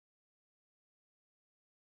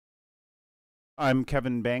I'm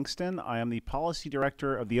Kevin Bankston. I am the Policy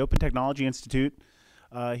Director of the Open Technology Institute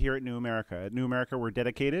here at New America. At New America, we're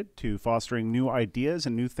dedicated to fostering new ideas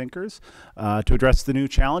and new thinkers to address the new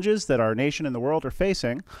challenges that our nation and the world are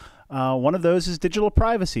facing. One of those is digital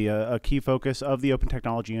privacy, a key focus of the Open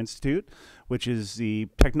Technology Institute, which is the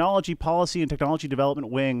technology policy and technology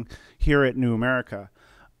development wing here at New America.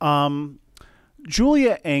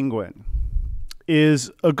 Julia Angwin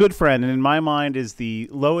is a good friend, and in my mind is the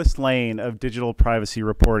Lois Lane of digital privacy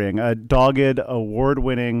reporting, a dogged,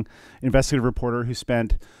 award-winning investigative reporter who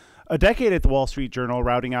spent a decade at the Wall Street Journal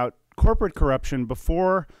routing out corporate corruption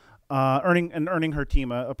before earning her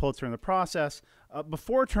team a Pulitzer in the process,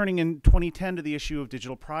 before turning in 2010 to the issue of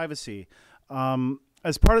digital privacy.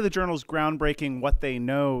 As part of the journal's groundbreaking What They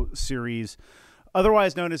Know series,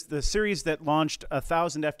 otherwise known as the series that launched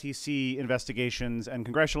 1,000 FTC investigations and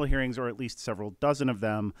congressional hearings, or at least several dozen of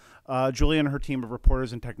them, Julia and her team of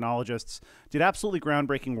reporters and technologists did absolutely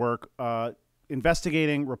groundbreaking work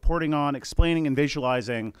investigating, reporting on, explaining, and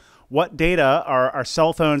visualizing what data our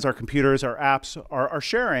cell phones, our computers, our apps are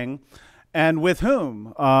sharing, and with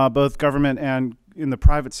whom, both government and in the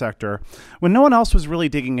private sector, when no one else was really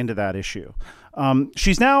digging into that issue.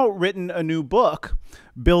 She's now written a new book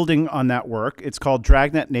building on that work. It's called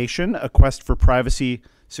Dragnet Nation, A Quest for Privacy,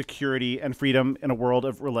 Security, and Freedom in a World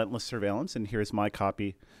of Relentless Surveillance. And here's my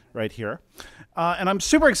copy right here. And I'm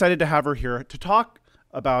super excited to have her here to talk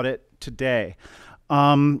about it today.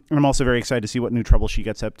 And I'm also very excited to see what new trouble she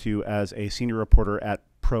gets up to as a senior reporter at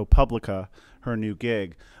ProPublica, her new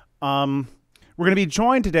gig. We're going to be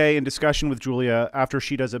joined today in discussion with Julia after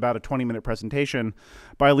she does about a 20-minute presentation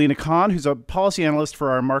by Lena Khan, who's a policy analyst for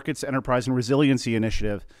our Markets, Enterprise, and Resiliency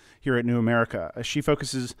Initiative here at New America. She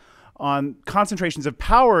focuses on concentrations of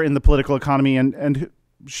power in the political economy, and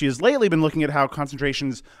she has lately been looking at how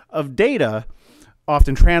concentrations of data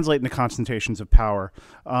often translate into concentrations of power,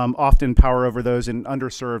 often power over those in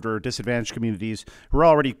underserved or disadvantaged communities who are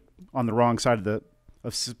already on the wrong side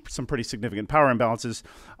of some pretty significant power imbalances.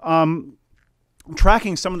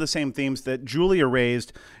 Tracking some of the same themes that Julia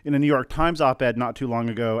raised in a New York Times op-ed not too long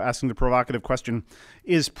ago, asking the provocative question,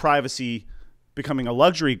 is privacy becoming a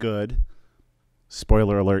luxury good?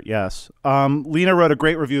 Spoiler alert, yes. Lena wrote a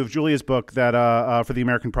great review of Julia's book that for the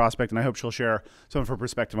American Prospect, and I hope she'll share some of her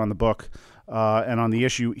perspective on the book and on the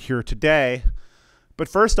issue here today. But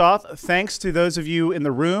first off, thanks to those of you in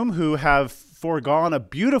the room who have foregone a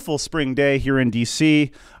beautiful spring day here in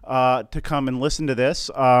DC to come and listen to this.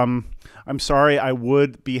 I'm sorry, I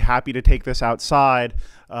would be happy to take this outside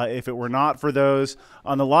if it were not for those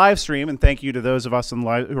on the live stream, and thank you to those of us who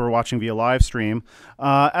are watching via live stream.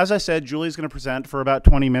 As I said, Julie's going to present for about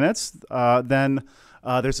 20 minutes. Then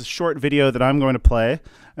there's a short video that I'm going to play,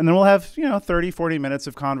 and then we'll have 30, 40 minutes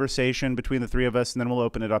of conversation between the three of us, and then we'll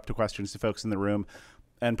open it up to questions to folks in the room,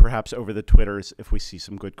 and perhaps over the Twitters if we see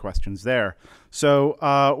some good questions there.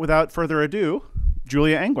 So without further ado,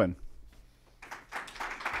 Julia Angwin.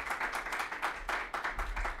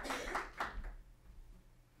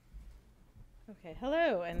 Okay,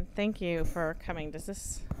 hello, and thank you for coming. Does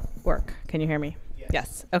this work? Can you hear me?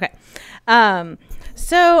 Yes. Okay.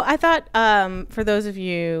 So I thought for those of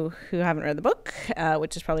you who haven't read the book,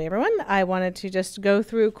 which is probably everyone, I wanted to just go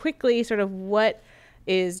through quickly sort of what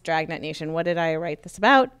is Dragnet Nation? What did I write this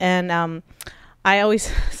about? And I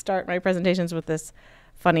always start my presentations with this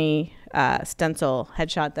funny stencil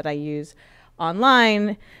headshot that I use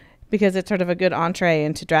online because it's sort of a good entree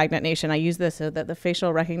into Dragnet Nation. I use this so that the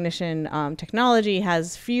facial recognition technology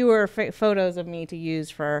has fewer photos of me to use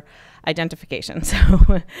for identification.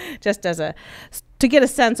 So just as to get a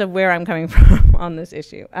sense of where I'm coming from on this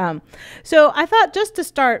issue. So I thought just to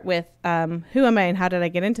start with who am I and how did I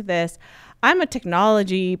get into this? I'm a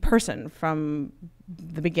technology person from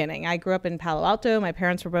the beginning. I grew up in Palo Alto. My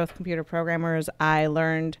parents were both computer programmers. I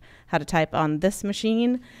learned how to type on this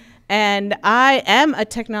machine. And I am a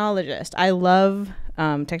technologist. I love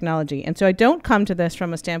technology. And so I don't come to this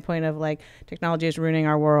from a standpoint of like technology is ruining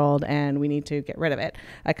our world and we need to get rid of it.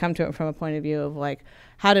 I come to it from a point of view of like,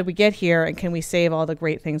 how did we get here and can we save all the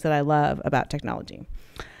great things that I love about technology?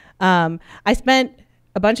 I spent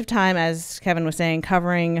a bunch of time, as Kevin was saying,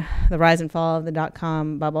 covering the rise and fall of the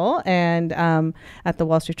dot-com bubble and at the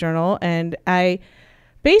Wall Street Journal. And I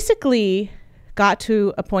basically got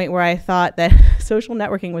to a point where I thought that social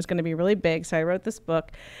networking was going to be really big. So I wrote this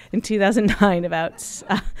book in 2009 about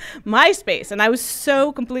MySpace. And I was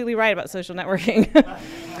so completely right about social networking.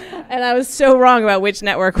 And I was so wrong about which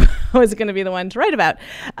network was going to be the one to write about.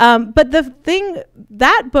 But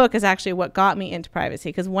that book is actually what got me into privacy,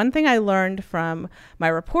 because one thing I learned from my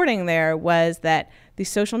reporting there was that these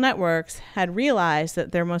social networks had realized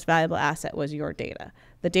that their most valuable asset was your data.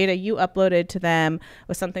 The data you uploaded to them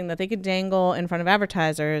was something that they could dangle in front of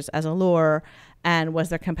advertisers as a lure and was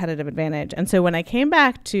their competitive advantage. And so when I came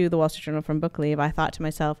back to the Wall Street Journal from book leave, I thought to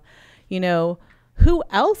myself, who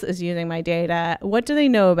else is using my data? What do they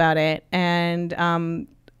know about it? And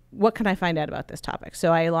what can I find out about this topic?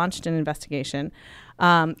 So I launched an investigation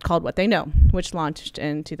called What They Know, which launched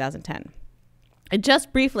in 2010. And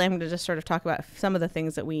just briefly, I'm going to just sort of talk about some of the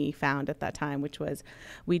things that we found at that time, which was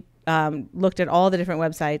we looked at all the different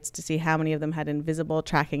websites to see how many of them had invisible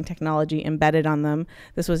tracking technology embedded on them.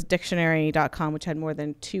 This was dictionary.com, which had more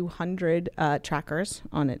than 200 trackers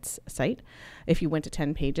on its site, if you went to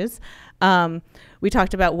 10 pages. We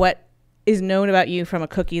talked about what is known about you from a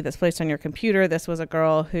cookie that's placed on your computer. This was a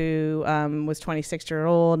girl who was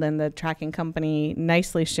 26-year-old, and the tracking company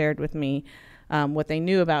nicely shared with me what they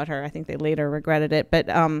knew about her. I think they later regretted it, but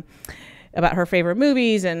about her favorite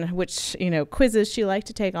movies and which quizzes she liked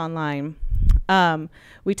to take online.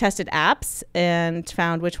 We tested apps and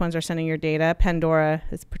found which ones are sending your data. Pandora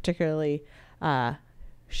is particularly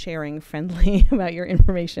sharing friendly about your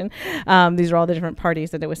information. These are all the different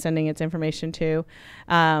parties that it was sending its information to,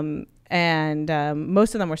 and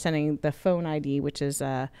most of them were sending the phone ID, which is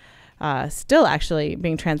still actually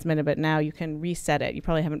being transmitted, but now you can reset it. You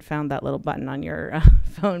probably haven't found that little button on your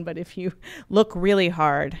phone, but if you look really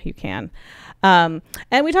hard, you can. And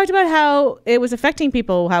we talked about how it was affecting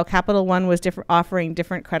people, how Capital One was offering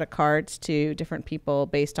different credit cards to different people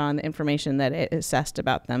based on the information that it assessed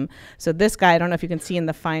about them. So this guy, I don't know if you can see in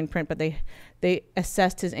the fine print, but they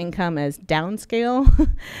assessed his income as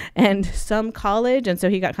downscale and some college, and so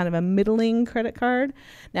he got kind of a middling credit card.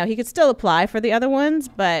 Now, he could still apply for the other ones,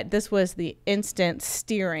 but this was the instant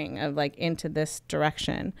steering of into this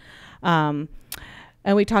direction.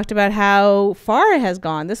 And we talked about how far it has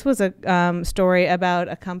gone. This was a story about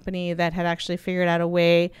a company that had actually figured out a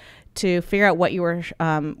way to figure out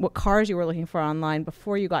what cars you were looking for online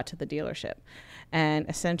before you got to the dealership. And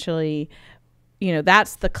essentially,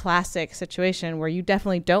 that's the classic situation where you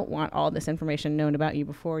definitely don't want all this information known about you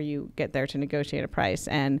before you get there to negotiate a price.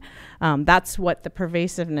 And that's what the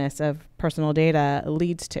pervasiveness of personal data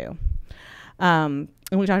leads to. And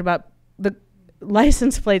we talked about the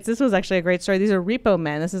license plates. This was actually a great story. These are repo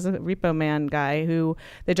men. This is a repo man guy who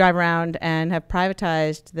they drive around and have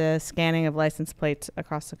privatized the scanning of license plates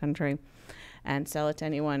across the country and sell it to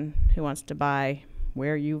anyone who wants to buy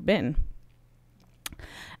where you've been.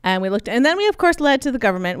 And we looked, and then we of course led to the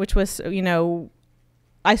government, which was,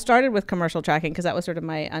 I started with commercial tracking because that was sort of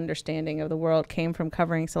my understanding of the world, came from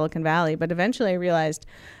covering Silicon Valley. But eventually I realized,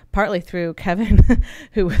 partly through Kevin,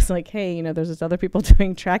 who was like, hey, there's this other people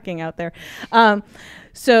doing tracking out there.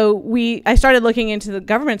 So I started looking into the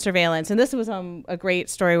government surveillance, and this was a great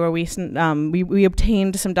story where we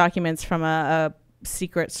obtained some documents from a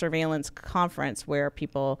secret surveillance conference where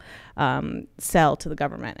people sell to the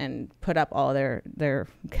government and put up all their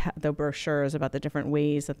brochures about the different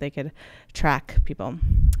ways that they could track people.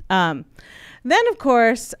 Then, of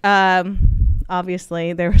course,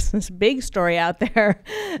 obviously, there was this big story out there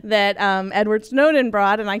that Edward Snowden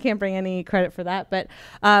brought, and I can't bring any credit for that, but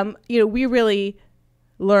we really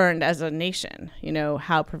learned as a nation,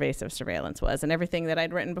 how pervasive surveillance was. And everything that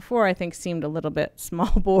I'd written before, I think, seemed a little bit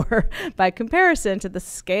small bore by comparison to the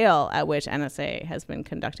scale at which NSA has been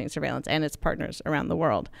conducting surveillance and its partners around the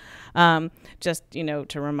world. Just,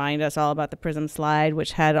 to remind us all about the PRISM slide,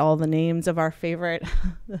 which had all the names of our favorite,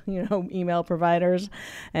 email providers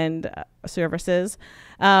and services.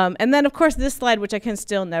 And then, of course, this slide, which I can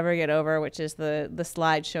still never get over, which is the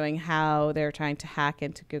slide showing how they're trying to hack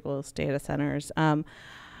into Google's data centers.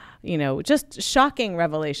 Just shocking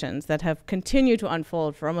revelations that have continued to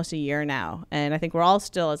unfold for almost a year now. And I think we're all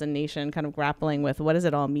still, as a nation, kind of grappling with what does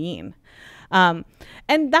it all mean? And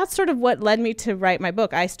that's sort of what led me to write my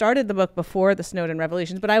book. I started the book before the Snowden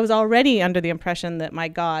revelations, but I was already under the impression that, my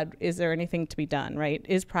God, is there anything to be done, right?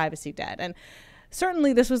 Is privacy dead? And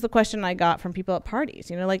certainly this was the question I got from people at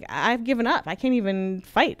parties. I've given up. I can't even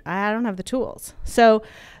fight. I don't have the tools. So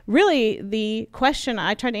really the question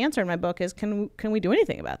I tried to answer in my book is, can we do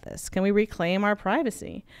anything about this? Can we reclaim our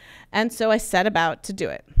privacy? And so I set about to do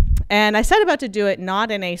it. And I set about to do it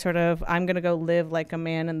not in a sort of, I'm going to go live like a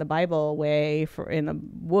man in the Bible way in the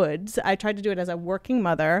woods. I tried to do it as a working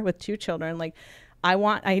mother with 2 children.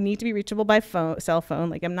 I need to be reachable by cell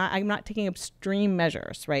phone. I'm not taking extreme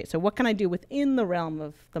measures, right? So what can I do within the realm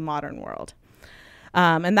of the modern world?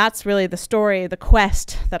 And that's really the story, the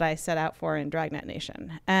quest that I set out for in Dragnet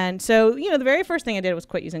Nation. And so, the very first thing I did was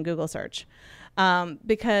quit using Google search,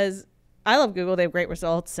 because I love Google. They have great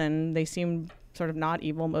results and they seem sort of not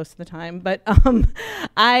evil most of the time. But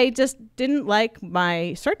I just didn't like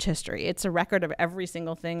my search history. It's a record of every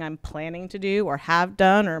single thing I'm planning to do or have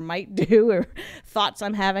done or might do or thoughts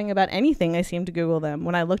I'm having about anything. I seem to Google them.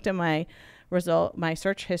 When I looked at my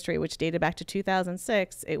search history, which dated back to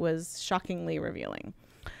 2006, it was shockingly revealing.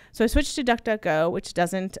 So I switched to DuckDuckGo, which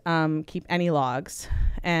doesn't keep any logs.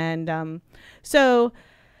 And so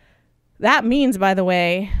that means, by the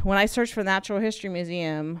way, when I search for Natural History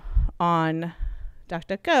Museum on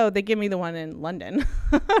DuckDuckGo, they give me the one in London,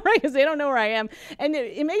 right? Because they don't know where I am. And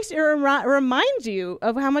it reminds you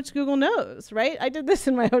of how much Google knows, right? I did this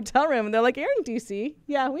in my hotel room and they're like, you're in DC.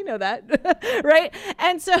 Yeah, we know that, right?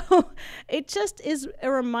 And so it just is a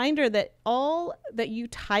reminder that all that you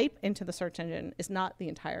type into the search engine is not the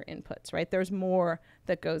entire inputs, right? There's more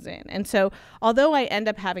that goes in. And so although I end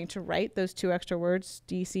up having to write those 2 extra words,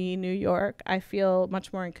 DC, New York, I feel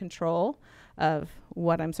much more in control of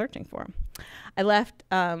what I'm searching for. I left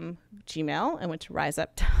Gmail and went to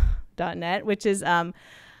riseup.net, which is,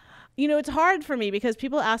 it's hard for me because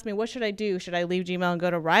people ask me, what should I do? Should I leave Gmail and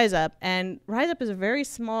go to RiseUp? And RiseUp is a very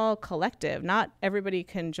small collective. Not everybody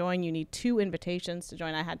can join. You need 2 invitations to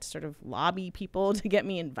join. I had to sort of lobby people to get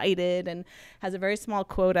me invited and has a very small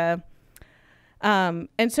quota.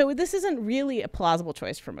 And so this isn't really a plausible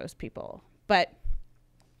choice for most people. But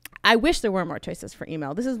I wish there were more choices for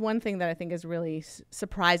email. This is one thing that I think is really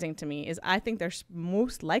surprising to me is I think there's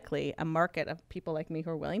most likely a market of people like me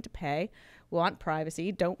who are willing to pay, want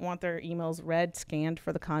privacy, don't want their emails read, scanned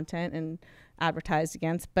for the content and advertised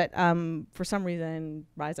against. But for some reason,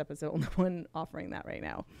 RiseUp is the only one offering that right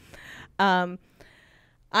now.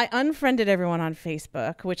 I unfriended everyone on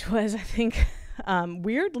Facebook, which was, I think,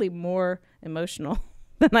 weirdly more emotional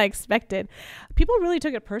than I expected. People really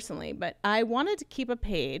took it personally, but I wanted to keep a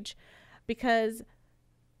page because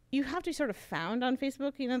you have to be sort of found on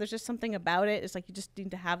Facebook. There's just something about it. It's like you just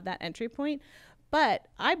need to have that entry point. But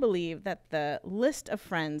I believe that the list of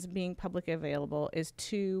friends being publicly available is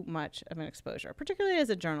too much of an exposure, particularly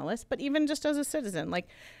as a journalist, but even just as a citizen. Like,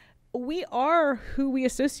 we are who we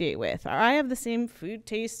associate with. I have the same food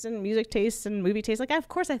tastes and music tastes and movie tastes. Like, of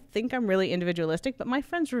course, I think I'm really individualistic, but my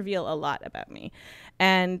friends reveal a lot about me.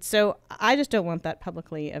 And so I just don't want that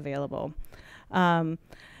publicly available. And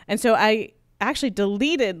so I actually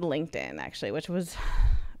deleted LinkedIn, which was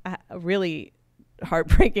really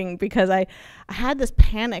heartbreaking because I had this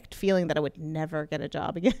panicked feeling that I would never get a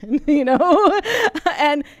job again,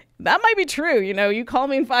 and that might be true. You call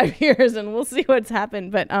me in 5 years and we'll see what's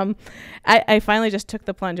happened. But I finally just took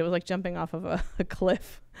the plunge. It was like jumping off of a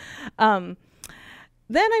cliff. Then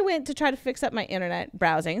I went to try to fix up my internet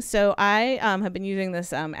browsing. So I have been using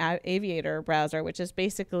this Aviator browser, which is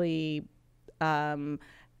basically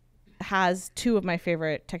has 2 of my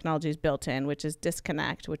favorite technologies built in, which is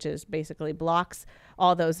disconnect, which is basically blocks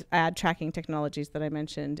all those ad tracking technologies that I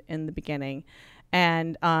mentioned in the beginning,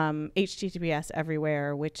 and HTTPS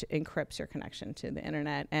everywhere, which encrypts your connection to the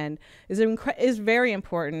internet and is very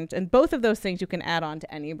important. And both of those things you can add on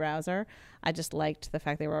to any browser. I just liked the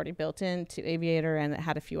fact they were already built into Aviator, and it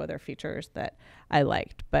had a few other features that I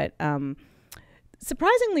liked. But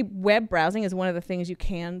surprisingly, web browsing is one of the things you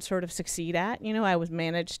can sort of succeed at. I was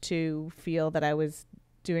managed to feel that I was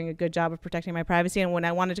doing a good job of protecting my privacy. And when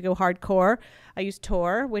I wanted to go hardcore, I used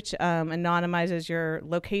Tor, which anonymizes your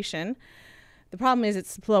location. The problem is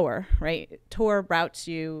it's slower, right? Tor routes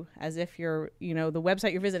you as if you're, the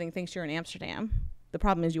website you're visiting thinks you're in Amsterdam. The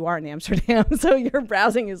problem is you are in Amsterdam. So your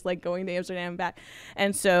browsing is like going to Amsterdam and back.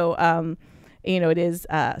 And so, it is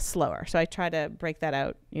slower. So I try to break that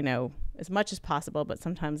out, as much as possible, but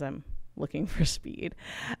sometimes I'm looking for speed.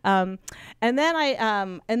 And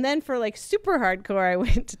then for like super hardcore, I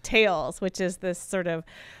went to Tails, which is this sort of,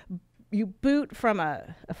 you boot from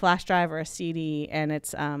a flash drive or a CD, and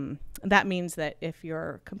it's that means that if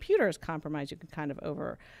your computer is compromised, you can kind of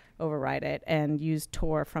override it and use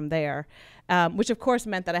Tor from there, which of course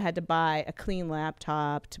meant that I had to buy a clean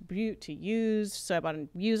laptop to use. So I bought a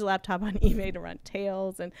used laptop on eBay to run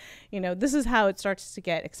Tails, and this is how it starts to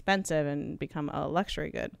get expensive and become a luxury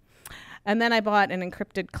good. And then I bought an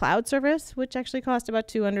encrypted cloud service, which actually cost about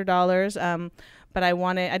 $200, but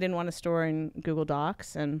I didn't want to store in Google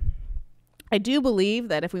Docs. And I do believe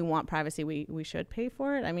that if we want privacy, we should pay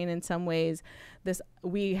for it. I mean, in some ways,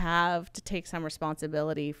 we have to take some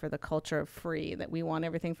responsibility for the culture of free, that we want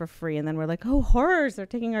everything for free. And then we're like, oh, horrors, they're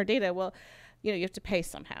taking our data. Well, you have to pay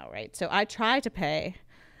somehow, right? So I try to pay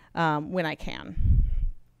when I can.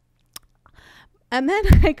 And then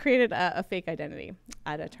I created a fake identity,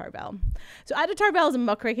 Ida Tarbell. So Ida Tarbell is a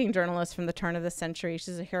muckraking journalist from the turn of the century.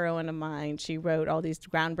 She's a heroine of mine. She wrote all these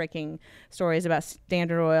groundbreaking stories about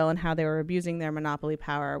Standard Oil and how they were abusing their monopoly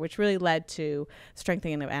power, which really led to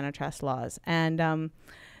strengthening of antitrust laws. And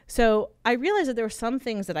so I realized that there were some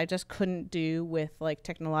things that I just couldn't do with like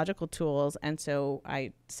technological tools. And so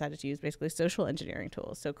I decided to use basically social engineering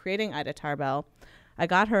tools. So creating Ida Tarbell, I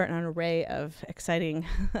got her an array of exciting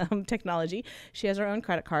technology. She has her own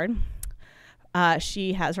credit card.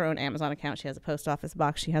 She has her own Amazon account. She has a post office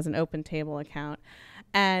box. She has an open table account.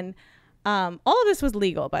 And all of this was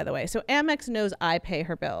legal, by the way. So Amex knows I pay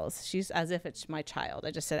her bills. She's as if it's my child.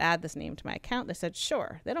 I just said, add this name to my account. They said,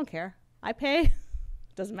 sure. They don't care. I pay.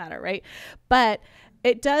 Doesn't matter, right? But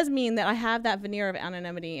it does mean that I have that veneer of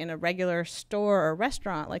anonymity in a regular store or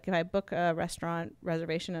restaurant. Like if I book a restaurant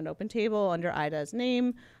reservation at Open Table under Ida's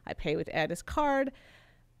name, I pay with Ida's card,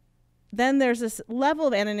 then there's this level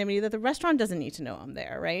of anonymity that the restaurant doesn't need to know I'm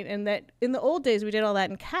there, right? And that in the old days, we did all that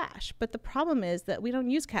in cash. But the problem is that we don't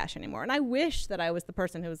use cash anymore. And I wish that I was the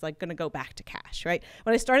person who was like going to go back to cash, right?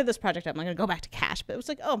 When I started this project, I'm like, going to go back to cash. But it was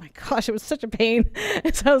like, oh my gosh, it was such a pain.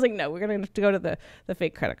 And so I was like, no, we're going to have to go to the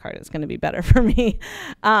fake credit card. It's going to be better for me.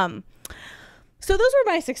 So those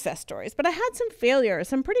were my success stories. But I had some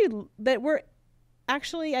failures, that were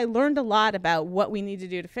actually, I learned a lot about what we need to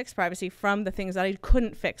do to fix privacy from the things that I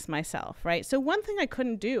couldn't fix myself, right? So one thing I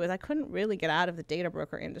couldn't do is I couldn't really get out of the data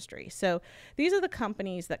broker industry. So these are the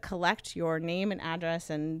companies that collect your name and address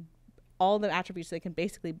and all the attributes they can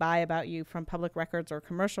basically buy about you from public records or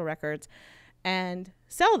commercial records and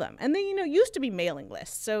sell them. And they, used to be mailing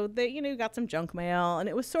lists. So they, you got some junk mail and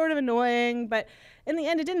it was sort of annoying, but in the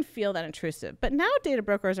end, it didn't feel that intrusive. But now data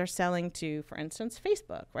brokers are selling to, for instance,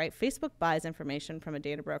 Facebook, right? Facebook buys information from a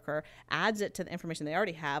data broker, adds it to the information they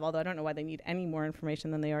already have, although I don't know why they need any more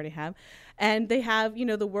information than they already have. And they have,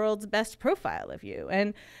 the world's best profile of you.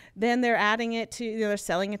 And then they're adding it to, they're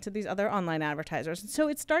selling it to these other online advertisers. And so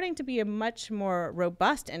it's starting to be a much more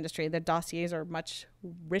robust industry. The dossiers are much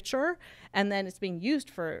richer, and then it's being used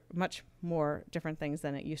for much more different things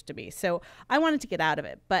than it used to be. So I wanted to get out of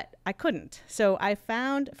it, but I couldn't. So I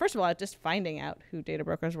found, first of all, just finding out who data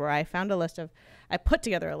brokers were, I put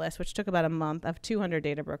together a list, which took about a month, of 200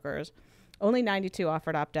 data brokers. Only 92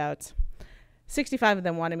 offered opt-outs. 65 of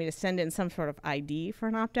them wanted me to send in some sort of ID for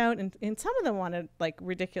an opt-out, and some of them wanted like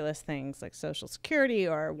ridiculous things like Social Security,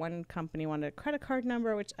 or one company wanted a credit card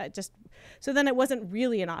number, which so then it wasn't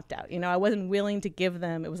really an opt-out. I wasn't willing to give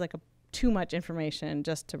them, it was like too much information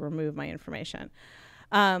just to remove my information.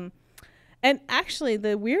 And actually,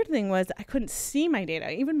 the weird thing was I couldn't see my data.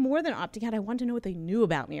 Even more than opting out, I wanted to know what they knew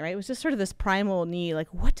about me, right? It was just sort of this primal need,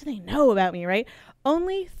 like, what do they know about me, right?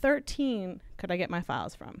 Only 13 could I get my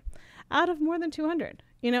files from out of more than 200,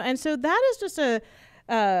 And so that is just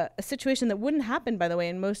a situation that wouldn't happen, by the way,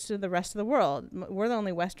 in most of the rest of the world. We're the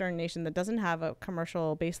only Western nation that doesn't have a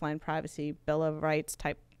commercial baseline privacy Bill of Rights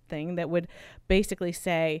type thing that would basically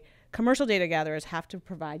say, commercial data gatherers have to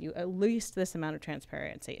provide you at least this amount of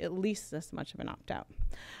transparency, at least this much of an opt-out.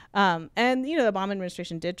 And, the Obama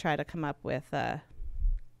administration did try to come up with the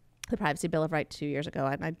Privacy Bill of Rights 2 years ago,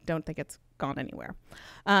 and I don't think it's gone anywhere.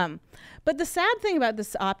 But the sad thing about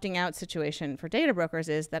this opting out situation for data brokers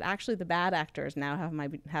is that actually the bad actors now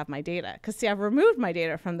have my data. Because, see, I've removed my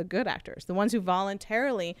data from the good actors, the ones who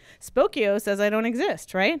voluntarily, Spokio says I don't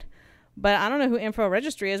exist, right? But I don't know who Info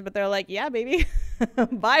Registry is, but they're like, yeah, baby,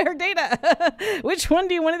 buy her data. Which one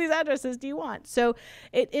of these addresses do you want? So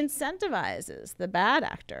it incentivizes the bad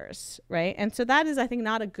actors, right? And so that is, I think,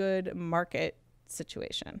 not a good market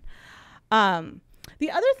situation.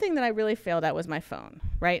 The other thing that I really failed at was my phone,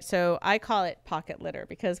 right? So I call it pocket litter,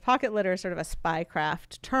 because pocket litter is sort of a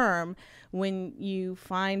spycraft term. When you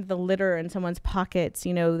find the litter in someone's pockets,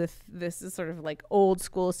 this is sort of like old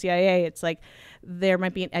school CIA. It's like there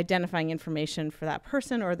might be identifying information for that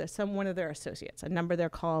person or one of their associates, a number they're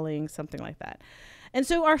calling, something like that. And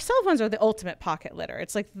so our cell phones are the ultimate pocket litter.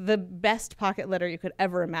 It's like the best pocket litter you could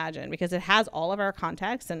ever imagine, because it has all of our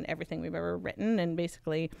contacts and everything we've ever written, and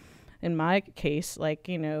basically, in my case,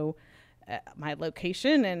 my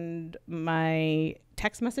location and my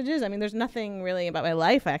text messages. I mean, there's nothing really about my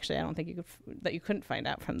life, actually, I don't think that you couldn't find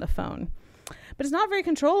out from the phone. But it's not very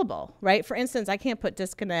controllable, right? For instance, I can't put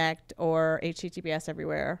disconnect or HTTPS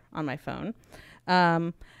everywhere on my phone.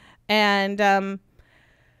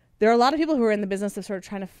 There are a lot of people who are in the business of sort of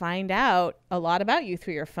trying to find out a lot about you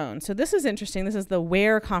through your phone. So this is interesting. This is the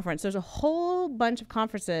WHERE conference. There's a whole bunch of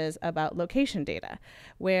conferences about location data,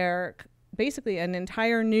 where basically an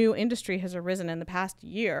entire new industry has arisen in the past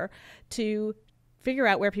year to figure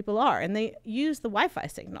out where people are, and they use the Wi-Fi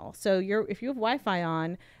signal. So if you have Wi-Fi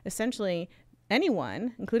on, essentially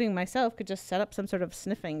anyone, including myself, could just set up some sort of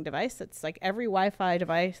sniffing device. That's like every Wi-Fi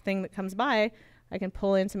device thing that comes by, I can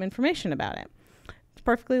pull in some information about it. It's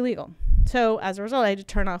perfectly legal. So as a result, I had to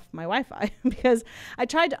turn off my Wi-Fi because I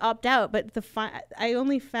tried to opt out, but I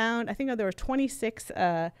only found, I think there were 26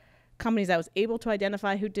 companies I was able to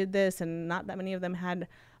identify who did this, and not that many of them had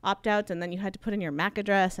opt-outs, and then you had to put in your MAC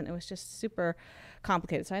address, and it was just super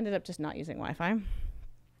complicated. So I ended up just not using Wi-Fi.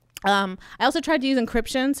 I also tried to use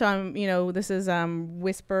encryption. So this is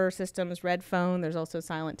Whisper Systems, Red Phone. There's also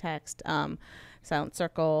Silent Text, Silent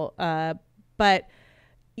Circle, but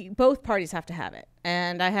both parties have to have it.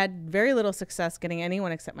 And I had very little success getting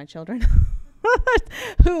anyone except my children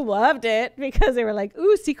who loved it because they were like,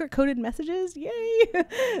 ooh, secret coded messages. Yay.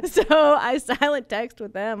 So I silent text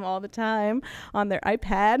with them all the time on their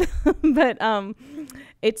iPad. But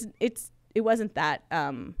it wasn't that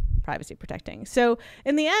privacy protecting. So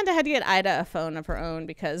in the end, I had to get Ida a phone of her own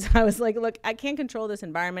because I was like, look, I can't control this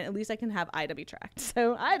environment. At least I can have Ida be tracked.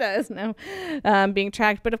 So Ida is now being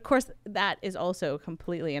tracked. But of course, that is also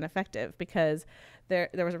completely ineffective because there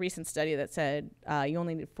was a recent study that said you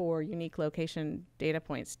only need 4 unique location data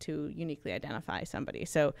points to uniquely identify somebody.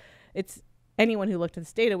 So anyone who looked at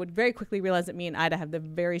this data would very quickly realize that me and Ida have the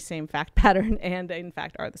very same fact pattern and in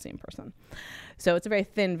fact are the same person. So it's a very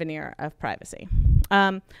thin veneer of privacy.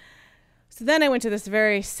 So then I went to this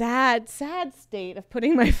very sad state of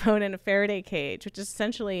putting my phone in a Faraday cage, which is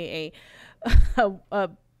essentially a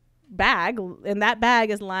bag, and that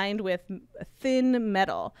bag is lined with thin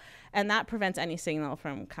metal, and that prevents any signal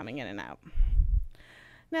from coming in and out.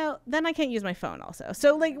 Now, then I can't use my phone also.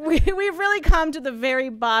 So like we've really come to the very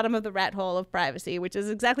bottom of the rat hole of privacy, which is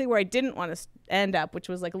exactly where I didn't want to end up, which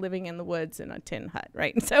was like living in the woods in a tin hut,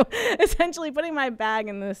 right? And so essentially putting my bag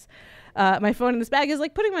in this, my phone in this bag is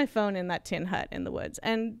like putting my phone in that tin hut in the woods.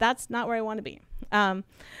 And that's not where I want to be.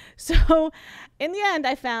 So in the end,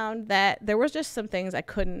 I found that there was just some things I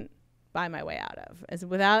couldn't buy my way out of,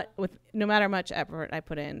 with no matter much effort I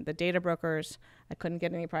put in. The data brokers, I couldn't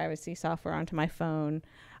get any privacy software onto my phone.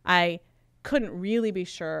 I couldn't really be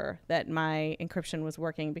sure that my encryption was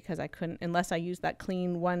working because I couldn't, unless I used that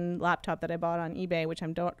clean one laptop that I bought on eBay, which I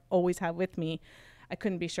don't always have with me. I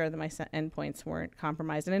couldn't be sure that my endpoints weren't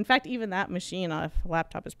compromised. And in fact, even that machine on a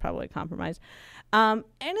laptop is probably compromised. And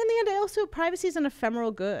in the end, privacy is an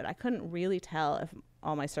ephemeral good. I couldn't really tell if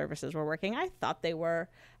all my services were working. I thought they were.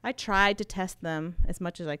 I tried to test them as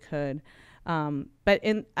much as I could. But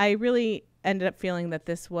I really ended up feeling that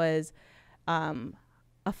this was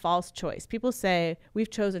a false choice. People say, we've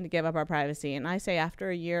chosen to give up our privacy. And I say, after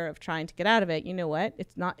a year of trying to get out of it, you know what?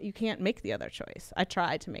 It's not, you can't make the other choice. I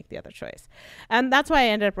tried to make the other choice. And that's why I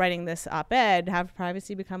ended up writing this op-ed, Have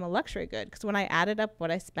Privacy Become a Luxury Good? Because when I added up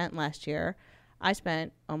what I spent last year, I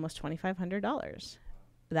spent almost $2,500.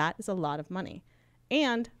 That is a lot of money.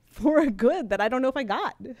 And for a good that I don't know if I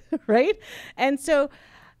got, right? And so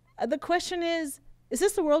the question is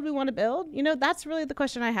this the world we want to build? You know, that's really the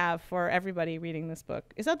question I have for everybody reading this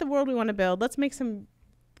book. Is that the world we want to build? Let's make some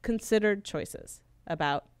considered choices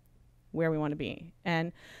about where we want to be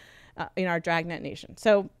and in our Dragnet Nation.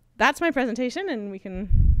 So that's my presentation, and we can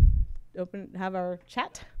have our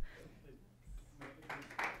chat.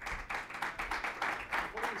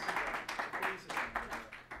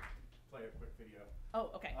 Play a quick video. Oh,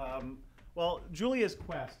 okay. Well, Julia's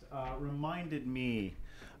quest reminded me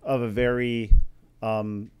of a very,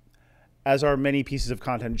 as are many pieces of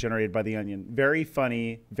content generated by The Onion, very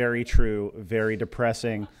funny, very true, very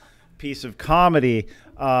depressing piece of comedy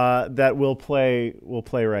that we'll play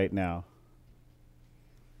right now.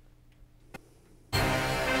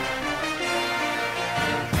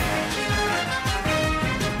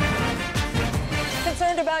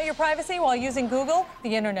 About your privacy while using Google?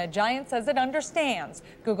 The internet giant says it understands.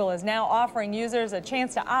 Google is now offering users a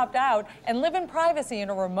chance to opt out and live in privacy in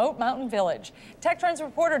a remote mountain village. Tech Trends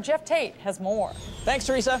reporter Jeff Tate has more. Thanks,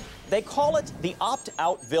 Teresa. They call it the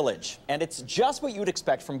opt-out village, and it's just what you'd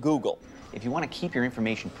expect from Google. If you want to keep your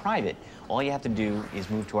information private, all you have to do is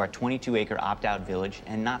move to our 22-acre opt-out village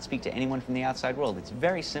and not speak to anyone from the outside world. It's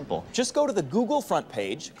very simple. Just go to the Google front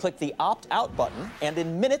page, click the opt-out button, and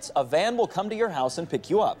in minutes, a van will come to your house and pick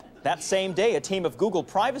you up. That same day, a team of Google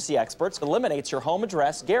privacy experts eliminates your home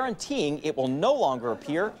address, guaranteeing it will no longer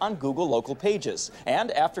appear on Google local pages.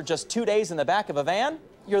 And after just 2 days in the back of a van,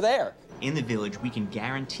 you're there. In the village, we can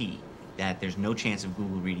guarantee that there's no chance of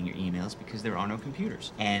Google reading your emails because there are no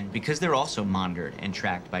computers. And because they're also monitored and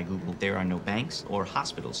tracked by Google, there are no banks or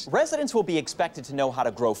hospitals. Residents will be expected to know how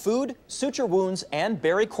to grow food, suture wounds, and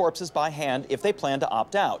bury corpses by hand if they plan to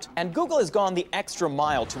opt out. And Google has gone the extra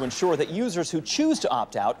mile to ensure that users who choose to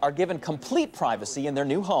opt out are given complete privacy in their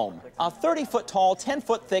new home. A 30-foot tall,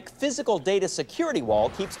 10-foot thick physical data security wall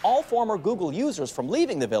keeps all former Google users from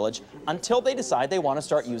leaving the village until they decide they want to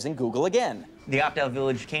start using Google again. The opt-out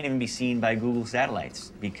village can't even be seen by Google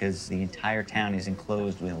satellites because the entire town is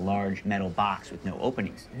enclosed with a large metal box with no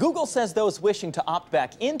openings. Google says those wishing to opt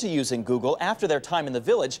back into using Google after their time in the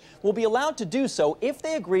village will be allowed to do so if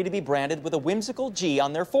they agree to be branded with a whimsical G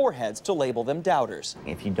on their foreheads to label them doubters.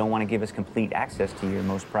 If you don't want to give us complete access to your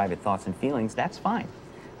most private thoughts and feelings, that's fine.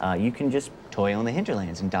 You can just toil in the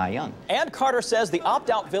hinterlands and die young. And Carter says the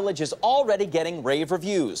opt-out village is already getting rave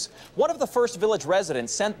reviews. One of the first village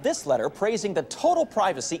residents sent this letter praising the total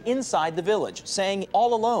privacy inside the village, saying,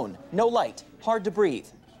 "All alone, no light, hard to breathe."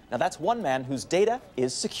 Now that's one man whose data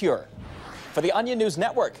is secure. For the Onion News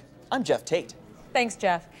Network, I'm Jeff Tate. Thanks,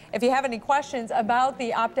 Jeff. If you have any questions about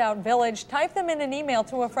the opt-out village, type them in an email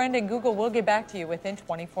to a friend and Google will get back to you within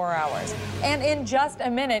 24 hours. And in just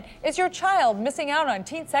a minute, is your child missing out on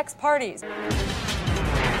teen sex parties?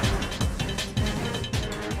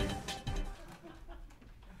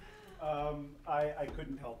 I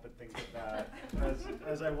couldn't help but think of that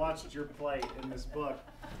as I watched your plight in this book.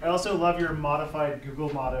 I also love your modified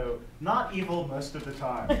Google motto, "Not evil most of the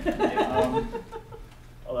time."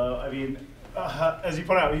 Although, I mean, as you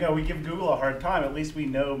point out, we give Google a hard time. At least we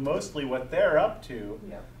know mostly what they're up to.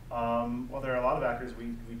 Yeah. Well, there are a lot of actors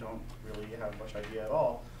we don't really have much idea at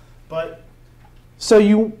all. But so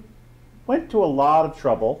you went to a lot of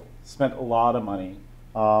trouble, spent a lot of money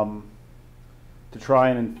to try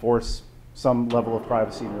and enforce some level of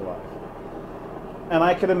privacy in your life. And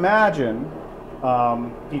I could imagine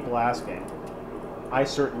people asking. I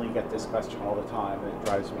certainly get this question all the time, and it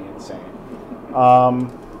drives me insane.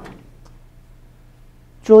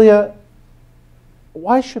 Julia,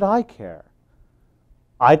 why should I care?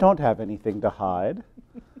 I don't have anything to hide.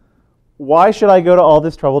 Why should I go to all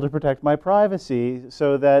this trouble to protect my privacy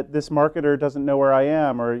so that this marketer doesn't know where I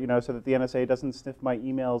am, or so that the NSA doesn't sniff my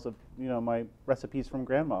emails of my recipes from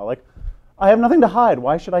grandma? Like, I have nothing to hide.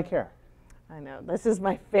 Why should I care? I know, this is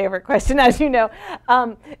my favorite question, as you know.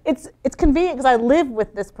 It's convenient because I live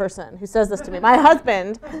with this person who says this to me. My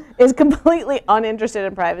husband is completely uninterested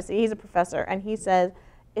in privacy. He's a professor, and he says,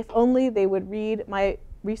 if only they would read my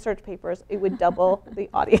research papers, it would double the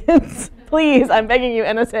audience. Please, I'm begging you,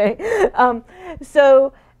 NSA.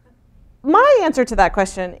 So my answer to that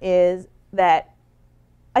question is that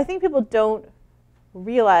I think people don't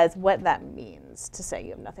realize what that means to say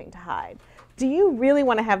you have nothing to hide. Do you really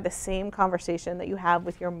want to have the same conversation that you have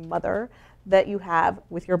with your mother, that you have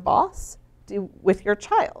with your boss, with your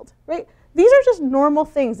child, right? These are just normal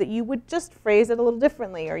things that you would just phrase it a little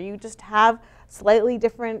differently, or you just have slightly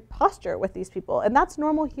different posture with these people, and that's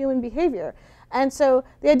normal human behavior. And so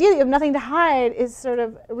the idea that you have nothing to hide is sort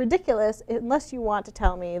of ridiculous unless you want to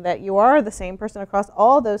tell me that you are the same person across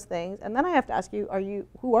all those things, and then I have to ask you,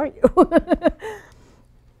 who are you?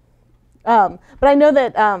 But I know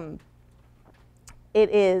that it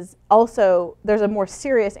is also, there's a more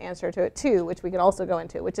serious answer to it too, which we can also go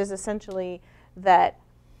into, which is essentially that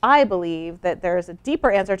I believe that there is a deeper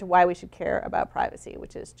answer to why we should care about privacy,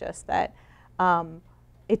 which is just that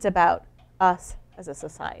it's about us as a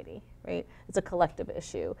society, right? It's a collective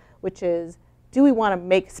issue, which is, do we want to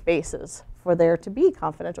make spaces for there to be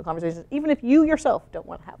confidential conversations, even if you yourself don't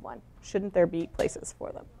want to have one? Shouldn't there be places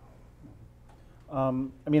for them?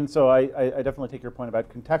 I mean, so I definitely take your point about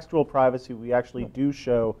contextual privacy. We actually do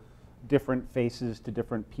show different faces to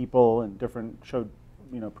different people and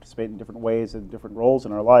participate in different ways and different roles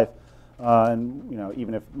in our life. And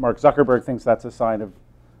even if Mark Zuckerberg thinks that's a sign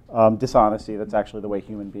of dishonesty, that's actually the way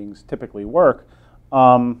human beings typically work.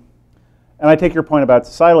 And I take your point about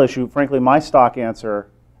societal issue. Frankly, my stock answer,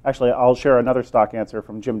 actually I'll share another stock answer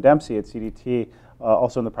from Jim Dempsey at CDT,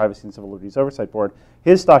 also in the Privacy and Civil Liberties Oversight Board.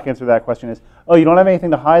 His stock answer to that question is, oh, you don't have anything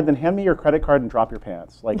to hide? Then hand me your credit card and drop your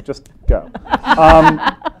pants. Like, just go.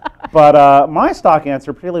 But my stock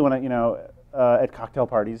answer, particularly when at cocktail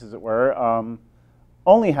parties, as it were,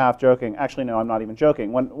 only half joking. Actually, no, I'm not even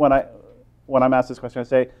joking. When I'm asked this question, I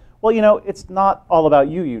say, well, it's not all about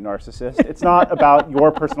you narcissist. It's not about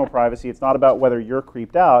your personal privacy. It's not about whether you're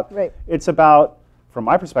creeped out. Right. It's about, from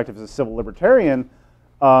my perspective as a civil libertarian,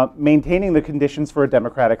 maintaining the conditions for a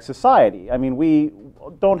democratic society. I mean, we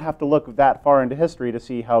don't have to look that far into history to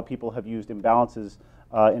see how people have used imbalances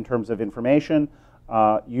in terms of information,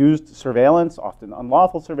 used surveillance, often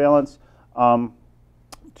unlawful surveillance,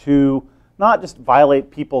 to not just violate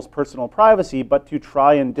people's personal privacy, but to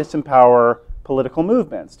try and disempower political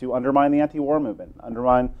movements, to undermine the anti-war movement,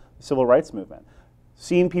 undermine the civil rights movement.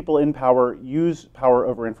 Seen people in power use power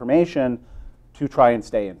over information to try and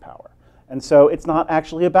stay in power. And so it's not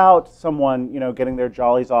actually about someone, getting their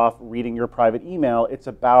jollies off reading your private email. It's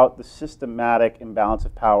about the systematic imbalance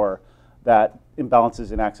of power that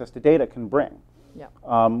imbalances in access to data can bring,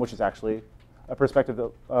 which is actually a perspective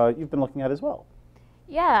that you've been looking at as well.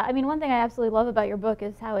 Yeah, I mean, one thing I absolutely love about your book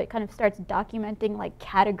is how it kind of starts documenting like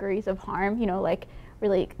categories of harm, like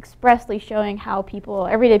really expressly showing how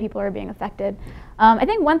everyday people are being affected. I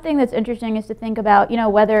think one thing that's interesting is to think about,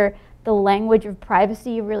 whether the language of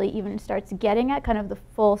privacy really even starts getting at kind of the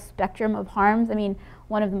full spectrum of harms. I mean,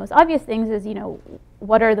 one of the most obvious things is,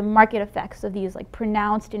 what are the market effects of these like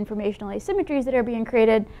pronounced informational asymmetries that are being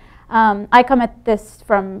created? I come at this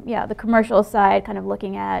from the commercial side, kind of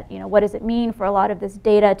looking at what does it mean for a lot of this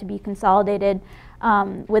data to be consolidated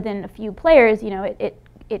within a few players. It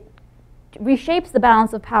reshapes the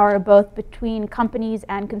balance of power both between companies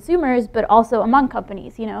and consumers, but also among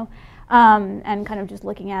companies. And kind of just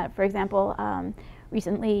looking at, for example,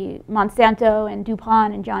 recently Monsanto and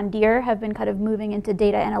DuPont and John Deere have been kind of moving into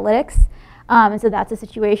data analytics, and so that's a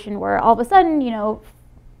situation where all of a sudden,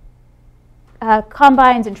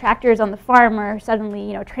 combines and tractors on the farm are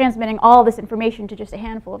suddenly, transmitting all this information to just a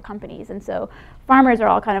handful of companies. And so farmers are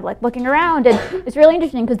all kind of like looking around, and it's really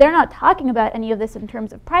interesting because they're not talking about any of this in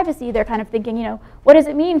terms of privacy. They're kind of thinking, what does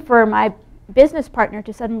it mean for my business partner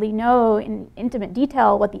to suddenly know in intimate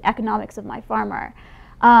detail what the economics of my farm are?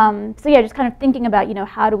 So yeah, just kind of thinking about,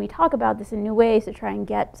 how do we talk about this in new ways to try and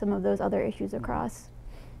get some of those other issues across.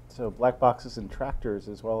 So black boxes and tractors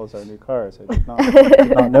as well as our new cars. I did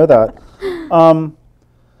not know that.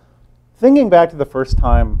 Thinking back to the first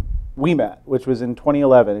time we met, which was in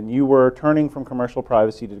 2011, and you were turning from commercial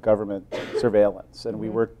privacy to government surveillance.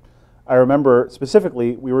 And I remember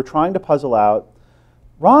specifically, we were trying to puzzle out,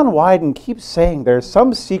 Ron Wyden keeps saying there's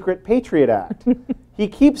some secret Patriot Act. He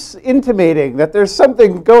keeps intimating that there's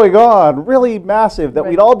something going on really massive that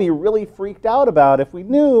we'd all be really freaked out about if we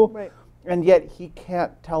knew. Right. And yet he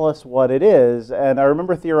can't tell us what it is. And I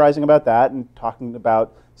remember theorizing about that and talking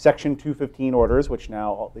about Section 215 orders, which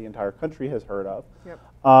now the entire country has heard of,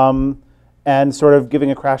 and sort of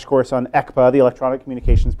giving a crash course on ECPA, the Electronic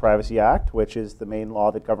Communications Privacy Act, which is the main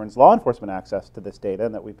law that governs law enforcement access to this data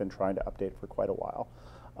and that we've been trying to update for quite a while.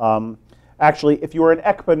 Actually, if you are an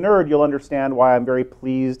ECPA nerd, you'll understand why I'm very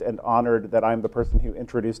pleased and honored that I'm the person who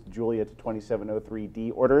introduced Julia to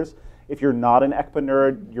 2703D orders. If you're not an ECPA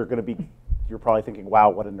nerd, you're probably thinking, wow,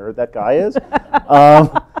 what a nerd that guy is.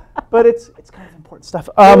 But it's kind of important stuff.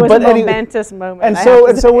 It was a momentous moment.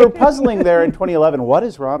 And so we're puzzling there in 2011. What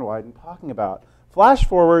is Ron Wyden talking about? Flash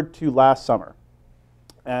forward to last summer,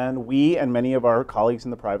 and we and many of our colleagues in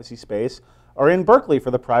the privacy space are in Berkeley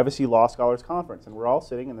for the Privacy Law Scholars Conference, and we're all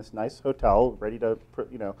sitting in this nice hotel, ready to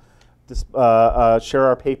share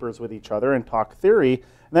our papers with each other and talk theory.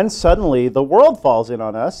 And then suddenly the world falls in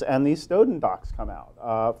on us, and these Snowden docs come out.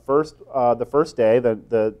 The first day,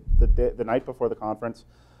 the night before the conference,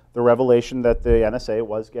 the revelation that the NSA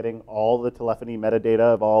was getting all the telephony metadata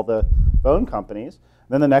of all the phone companies.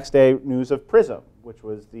 And then the next day, news of PRISM, which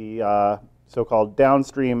was the so-called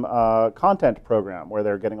downstream content program, where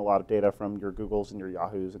they're getting a lot of data from your Googles and your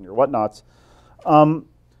Yahoos and your whatnots.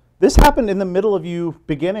 This happened in the middle of you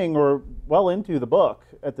beginning or well into the book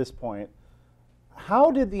at this point.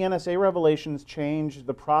 How did the NSA revelations change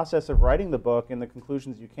the process of writing the book and the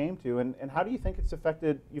conclusions you came to? And how do you think it's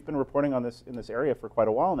affected, you've been reporting on this in this area for quite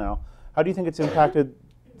a while now, how do you think it's impacted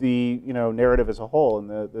the narrative as a whole and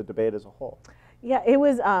the debate as a whole? Yeah, it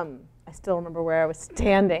was, I still remember where I was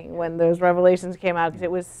standing when those revelations came out, because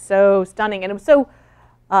it was so stunning. And it was so,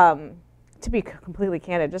 to be completely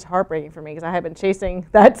candid, just heartbreaking for me, because I had been chasing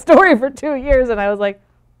that story for 2 years, and I was like,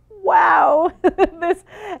 wow.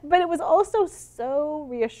 But it was also so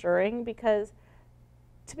reassuring because,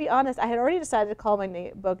 to be honest, I had already decided to call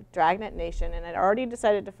my book Dragnet Nation, and I'd already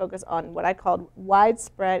decided to focus on what I called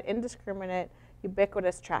widespread, indiscriminate,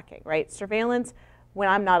 ubiquitous tracking, right? Surveillance when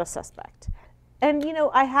I'm not a suspect. And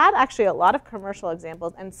I had actually a lot of commercial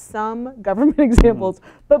examples and some government examples,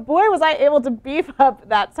 but boy, was I able to beef up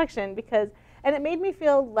that section and it made me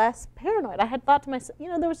feel less paranoid. I had thought to myself,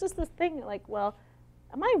 there was just this thing like, well,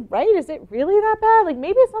 am I right? Is it really that bad? Like,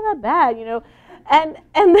 maybe it's not that bad, And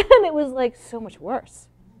then it was like so much worse.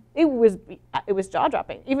 It was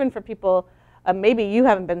jaw-dropping, even for people. Maybe you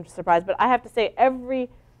haven't been surprised, but I have to say, every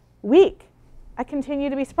week I continue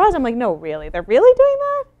to be surprised. I'm like, no, really, they're really doing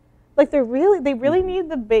that? Like, they really need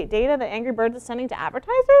the data that Angry Birds is sending to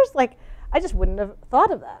advertisers? Like, I just wouldn't have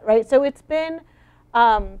thought of that, right? So it's been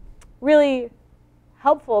really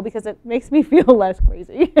helpful because it makes me feel less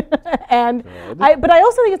crazy. And but I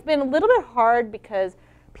also think it's been a little bit hard because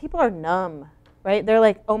people are numb, right? They're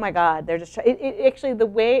like, oh my God, they're just actually the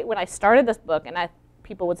way when I started this book, and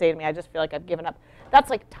people would say to me, I just feel like I've given up. That's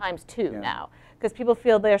like ×2 now, because people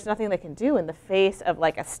feel there's nothing they can do in the face of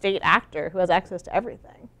like a state actor who has access to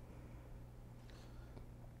everything.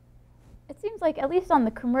 It seems like, at least on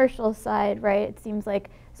the commercial side, right, it seems like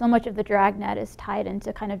so much of the dragnet is tied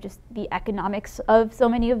into kind of just the economics of so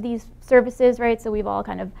many of these services, right? So we've all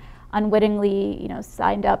kind of unwittingly,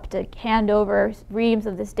 signed up to hand over reams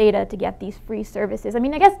of this data to get these free services. I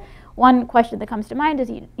mean, I guess one question that comes to mind is,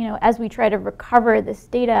 as we try to recover this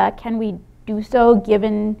data, can we do so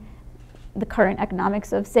given the current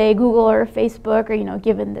economics of, say, Google or Facebook, or,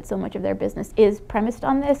 given that so much of their business is premised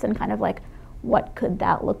on this, and kind of like, what could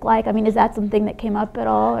that look like? I mean, is that something that came up at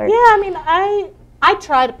all? Or? Yeah, I mean, I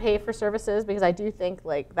try to pay for services because I do think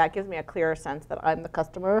like that gives me a clearer sense that I'm the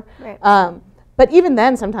customer. Right. But even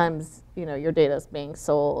then, sometimes your data is being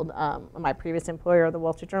sold. My previous employer, the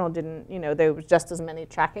Wall Street Journal, didn't. There was just as many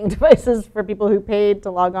tracking devices for people who paid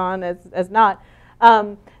to log on as not.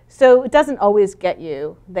 So it doesn't always get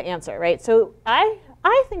you the answer, right? So I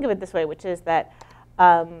think of it this way, which is that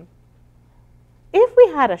if we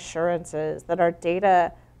had assurances that our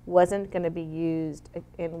data wasn't going to be used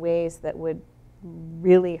in ways that would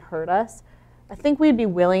really hurt us, I think we'd be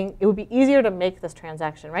willing, it would be easier to make this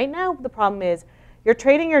transaction. Right now, the problem is you're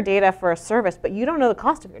trading your data for a service, but you don't know the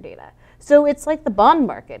cost of your data. So it's like the bond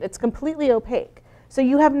market. It's completely opaque. So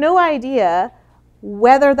you have no idea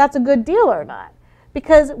whether that's a good deal or not.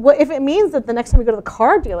 Because if it means that the next time you go to the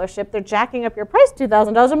car dealership, they're jacking up your price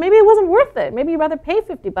 $2,000, or maybe it wasn't worth it. Maybe you'd rather pay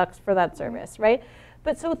 $50 for that service, right?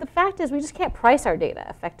 But so the fact is we just can't price our data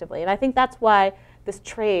effectively. And I think that's why this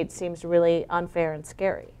trade seems really unfair and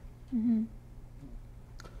scary. Mm-hmm.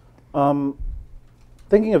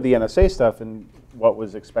 Thinking of the NSA stuff and what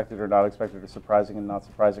was expected or not expected, or surprising and not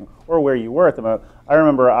surprising, or where you were at the moment, I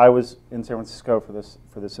remember I was in San Francisco for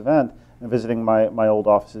this event and visiting my old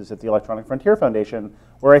offices at the Electronic Frontier Foundation,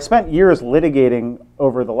 where I spent years litigating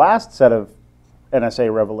over the last set of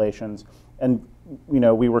NSA revelations, and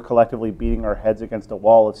we were collectively beating our heads against a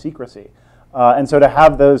wall of secrecy. And so to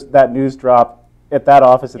have that news drop at that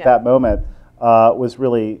office at that moment was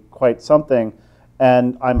really quite something.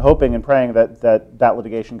 And I'm hoping and praying that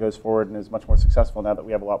litigation goes forward and is much more successful now that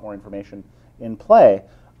we have a lot more information in play.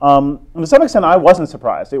 And to some extent, I wasn't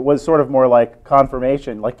surprised. It was sort of more like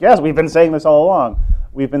confirmation, like, yes, we've been saying this all along.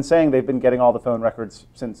 We've been saying they've been getting all the phone records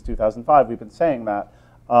since 2005. We've been saying that.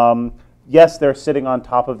 Yes, they're sitting on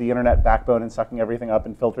top of the internet backbone and sucking everything up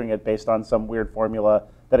and filtering it based on some weird formula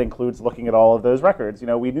that includes looking at all of those records.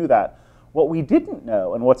 We knew that. What we didn't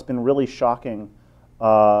know, and what's been really shocking,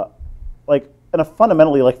 in a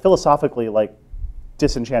fundamentally, philosophically,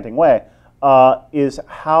 disenchanting way, is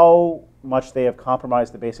how much they have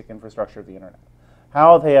compromised the basic infrastructure of the internet.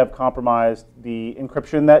 How they have compromised the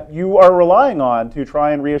encryption that you are relying on to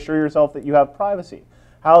try and reassure yourself that you have privacy.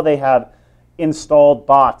 How they have installed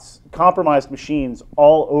bots, compromised machines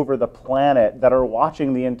all over the planet that are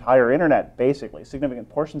watching the entire internet, basically, significant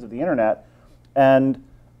portions of the internet, and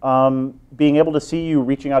being able to see you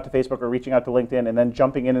reaching out to Facebook or reaching out to LinkedIn and then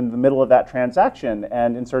jumping in the middle of that transaction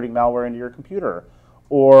and inserting malware into your computer.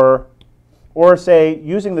 Or say,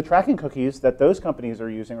 using the tracking cookies that those companies are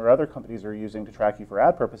using or other companies are using to track you for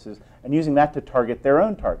ad purposes, and using that to target their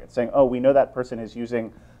own targets, saying, oh, we know that person is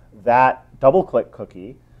using that double-click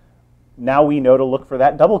cookie. Now we know to look for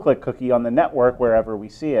that double-click cookie on the network wherever we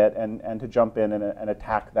see it, and to jump in and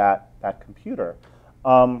attack that computer.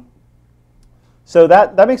 So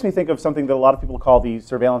that makes me think of something that a lot of people call the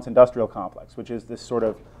surveillance industrial complex, which is this sort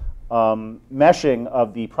of meshing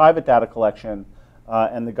of the private data collection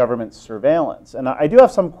and the government's surveillance. And I do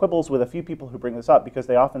have some quibbles with a few people who bring this up, because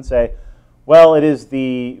they often say, well, it's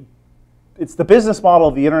the business model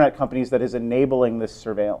of the internet companies that is enabling this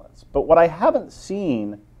surveillance. But what I have not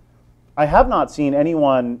seen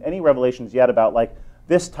any revelations yet about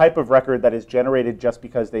this type of record that is generated just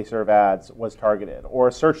because they serve ads was targeted, or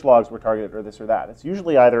search logs were targeted, or this or that. It's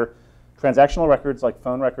usually either transactional records like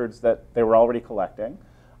phone records that they were already collecting,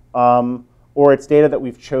 or it's data that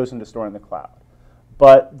we've chosen to store in the cloud.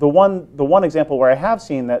 But the one example where I have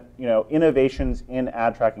seen that innovations in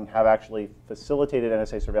ad tracking have actually facilitated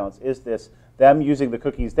NSA surveillance is them using the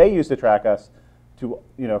cookies they use to track us for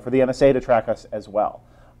the NSA to track us as well.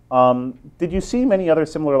 Did you see many other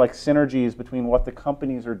similar synergies between what the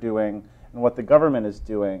companies are doing and what the government is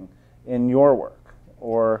doing in your work,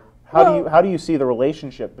 or how do you see the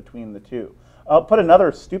relationship between the two? I'll put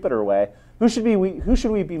another stupider way. Who should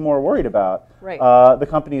we be more worried about? Right. The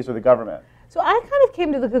companies or the government? So I kind of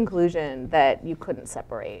came to the conclusion that you couldn't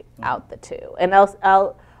separate out the two. And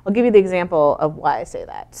I'll give you the example of why I say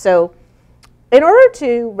that. So in order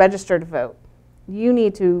to register to vote, you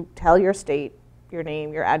need to tell your state, your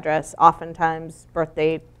name, your address, oftentimes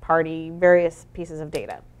birthday, party, various pieces of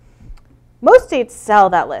data. Most states sell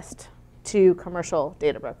that list to commercial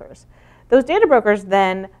data brokers. Those data brokers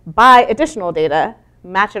then buy additional data,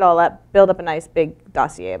 match it all up, build up a nice big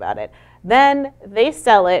dossier about it. Then they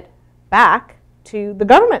sell it back to the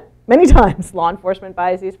government many times. Law enforcement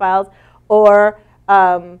buys these files, or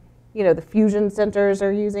the fusion centers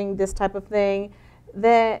are using this type of thing.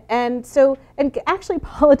 And actually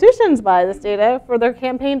politicians buy this data for their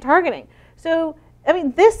campaign targeting. So, I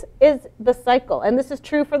mean, this is the cycle, and this is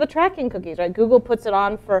true for the tracking cookies, right? Google puts it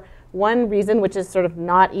on for one reason, which is sort of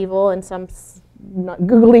not evil in some not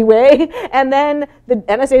googly way, and then the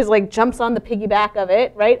NSA jumps on the piggyback of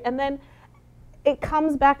it, right? And then it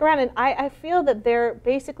comes back around, and I feel that they're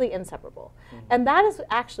basically inseparable. Mm-hmm. And that is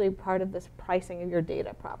actually part of this pricing of your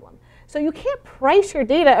data problem. So you can't price your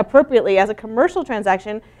data appropriately as a commercial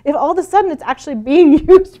transaction if all of a sudden it's actually being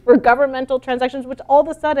used for governmental transactions, which all of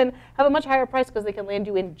a sudden have a much higher price because they can land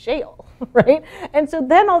you in jail, right? And so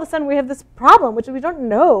then all of a sudden we have this problem, which is we don't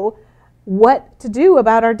know what to do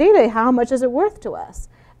about our data. How much is it worth to us?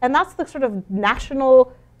 And that's the sort of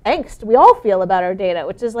national angst we all feel about our data,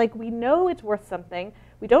 which is we know it's worth something,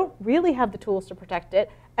 we don't really have the tools to protect it,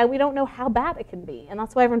 and we don't know how bad it can be. And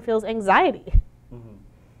that's why everyone feels anxiety.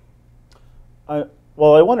 Mm-hmm.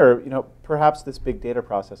 Well, I wonder, perhaps this big data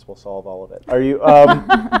process will solve all of it. Are you,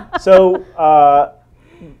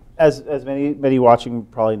 as many watching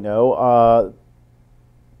probably know,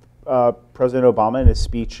 President Obama in his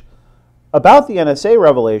speech about the NSA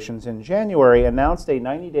revelations in January announced a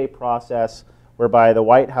 90-day process whereby the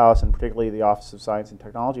White House, and particularly the Office of Science and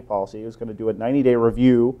Technology Policy, was going to do a 90-day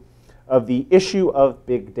review of the issue of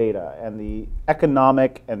big data and the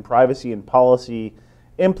economic and privacy and policy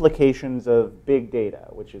implications of big data,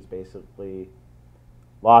 which is basically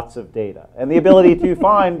lots of data, and the ability to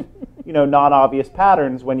find non-obvious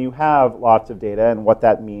patterns when you have lots of data, and what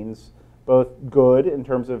that means, both good in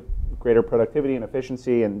terms of greater productivity and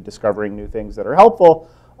efficiency and discovering new things that are helpful,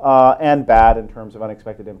 and bad in terms of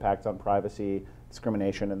unexpected impacts on privacy,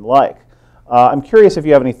 discrimination, and the like. I'm curious if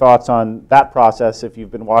you have any thoughts on that process, if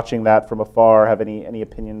you've been watching that from afar, have any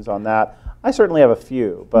opinions on that. I certainly have a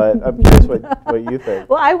few, but I'm curious what you think.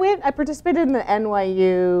 Well, I participated in the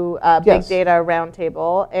NYU Big Data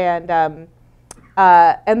Roundtable,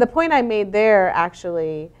 and the point I made there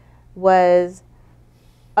actually was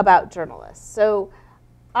about journalists. So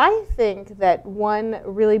I think that one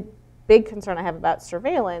really big concern I have about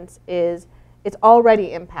surveillance is it's already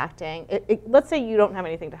impacting. Let's say you don't have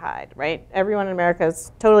anything to hide, right? Everyone in America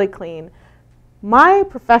is totally clean. My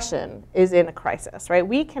profession is in a crisis, right?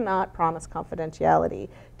 We cannot promise confidentiality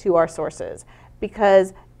to our sources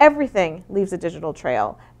because everything leaves a digital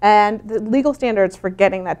trail, and the legal standards for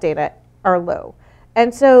getting that data are low.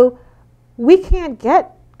 And so we can't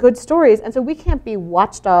get good stories, and so we can't be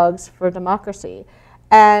watchdogs for democracy.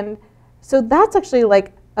 And so that's actually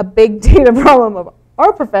a big data problem of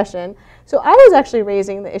our profession. So I was actually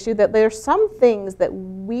raising the issue that there's some things that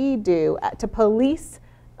we do to police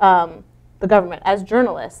the government as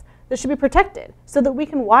journalists that should be protected so that we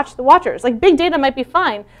can watch the watchers. Big data might be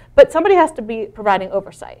fine, but somebody has to be providing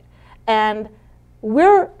oversight. And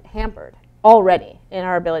we're hampered already in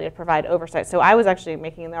our ability to provide oversight. So I was actually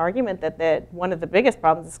making the argument that one of the biggest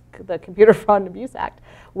problems is the Computer Fraud and Abuse Act,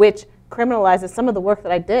 which criminalizes some of the work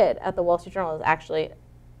that I did at the Wall Street Journal is actually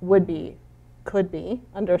could be,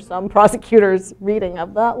 under some prosecutors' reading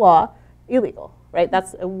of that law, illegal, right?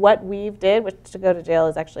 That's what we did, which to go to jail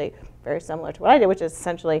is actually very similar to what I did, which is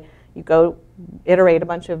essentially you go iterate a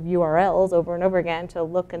bunch of URLs over and over again to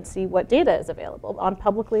look and see what data is available on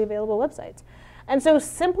publicly available websites. And so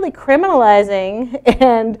simply criminalizing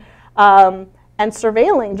and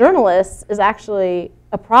surveilling journalists is actually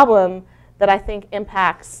a problem that I think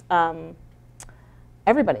impacts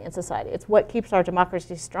everybody in society. It's what keeps our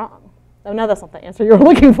democracy strong. I know that's not the answer you were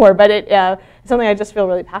looking for, but it's something I just feel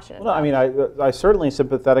really passionate about. I mean, I certainly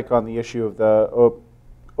sympathetic on the issue of the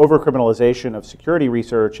over-criminalization of security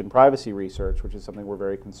research and privacy research, which is something we're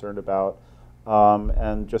very concerned about,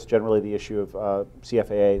 and just generally the issue of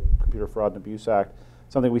CFAA, Computer Fraud and Abuse Act,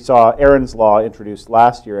 something we saw Aaron's Law introduced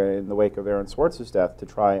last year in the wake of Aaron Swartz's death to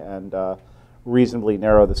try and reasonably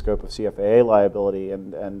narrow the scope of CFAA liability.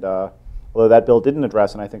 And although that bill didn't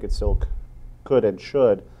address, and I think it still could and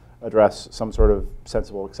should, address some sort of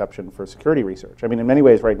sensible exception for security research. I mean, in many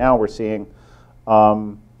ways right now we're seeing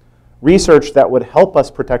research that would help us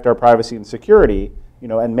protect our privacy and security,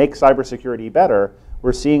 and make cybersecurity better,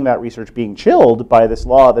 we're seeing that research being chilled by this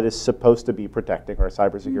law that is supposed to be protecting our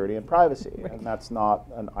cybersecurity and privacy, and that's not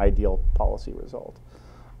an ideal policy result.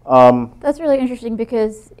 That's really interesting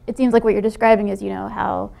because it seems like what you're describing is,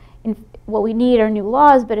 how what we need are new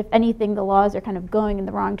laws, but if anything, the laws are kind of going in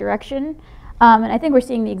the wrong direction. And I think we're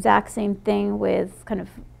seeing the exact same thing with kind of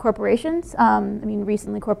corporations.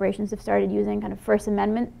 Recently corporations have started using kind of First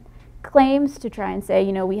Amendment claims to try and say,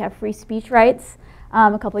 we have free speech rights.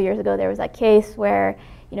 A couple of years ago, there was that case where,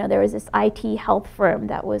 there was this IT health firm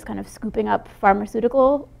that was kind of scooping up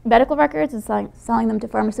pharmaceutical medical records and selling them to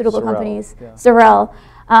pharmaceutical companies. Yeah. Sorrel.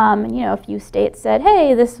 A few states said,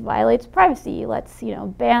 hey, this violates privacy. Let's,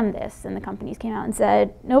 ban this. And the companies came out and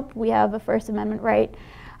said, nope, we have a First Amendment right.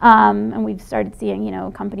 And we've started seeing,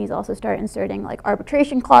 companies also start inserting like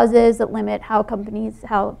arbitration clauses that limit how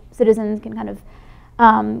citizens can kind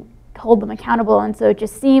of hold them accountable. And so it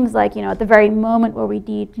just seems like, at the very moment where we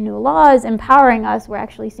need new laws empowering us, we're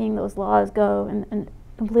actually seeing those laws go in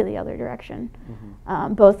completely other direction,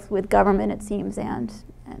 both with government, it seems, and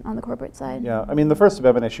on the corporate side. Yeah, the First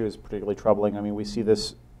Amendment issue is particularly troubling. We see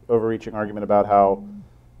this overreaching argument about how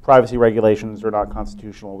privacy regulations are not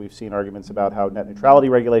constitutional. We've seen arguments about how net neutrality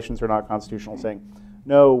regulations are not constitutional, saying,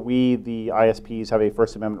 no, we, the ISPs, have a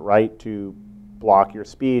First Amendment right to block your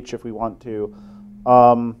speech if we want to.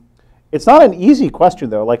 It's not an easy question,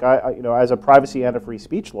 though. Like, as a privacy and a free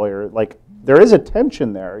speech lawyer, like, there is a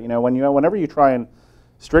tension there. Whenever you try and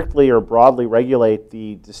strictly or broadly regulate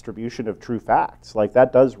the distribution of true facts, like,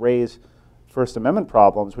 that does raise First Amendment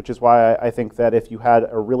problems, which is why I think that if you had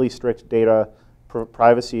a really strict data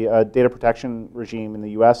protection regime in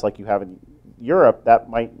the US like you have in Europe, that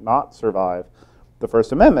might not survive the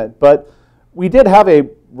First Amendment. But we did have a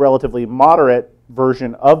relatively moderate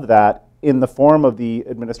version of that in the form of the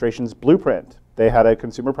administration's blueprint. They had a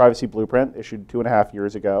consumer privacy blueprint issued 2.5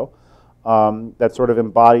 years ago that sort of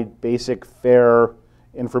embodied basic fair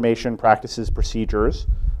information practices procedures,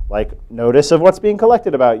 like notice of what's being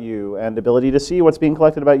collected about you and ability to see what's being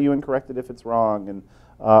collected about you and correct it if it's wrong, and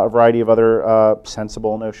a variety of other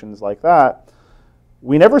sensible notions like that.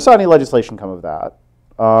 We never saw any legislation come of that.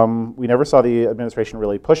 We never saw the administration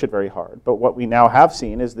really push it very hard. But what we now have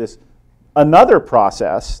seen is this another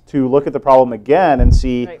process to look at the problem again and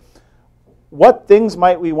see what things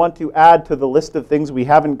might we want to add to the list of things we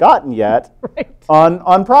haven't gotten yet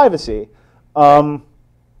on privacy,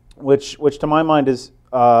 which to my mind is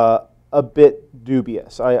a bit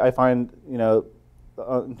dubious. I find,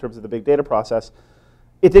 in terms of the big data process,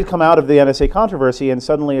 it did come out of the NSA controversy, and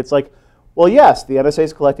suddenly it's like, well, yes, the NSA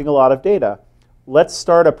is collecting a lot of data. Let's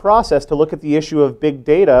start a process to look at the issue of big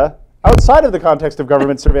data outside of the context of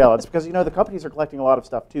government surveillance, because the companies are collecting a lot of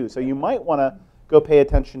stuff too. So you might want to go pay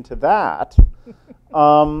attention to that.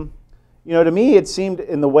 To me, it seemed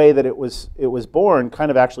in the way that it was born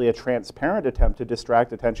kind of actually a transparent attempt to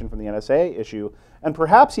distract attention from the NSA issue, and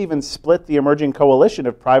perhaps even split the emerging coalition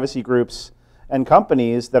of privacy groups and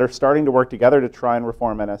companies that are starting to work together to try and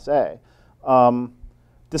reform NSA.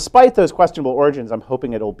 Despite those questionable origins, I'm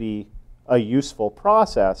hoping it'll be a useful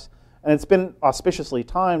process. And it's been auspiciously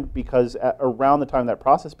timed because around the time that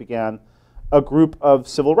process began, a group of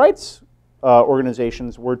civil rights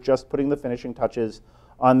organizations were just putting the finishing touches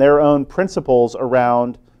on their own principles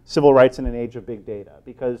around civil rights in an age of big data.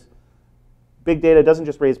 Because big data doesn't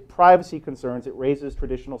just raise privacy concerns, it raises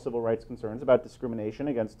traditional civil rights concerns about discrimination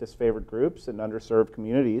against disfavored groups and underserved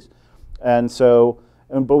communities. And so,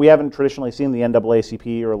 but we haven't traditionally seen the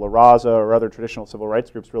NAACP or La Raza or other traditional civil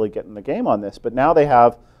rights groups really get in the game on this. But now they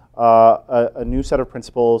have a new set of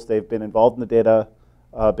principles. They've been involved in the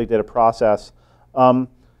big data process.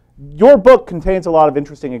 Your book contains a lot of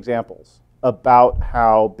interesting examples about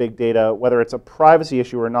how big data, whether it's a privacy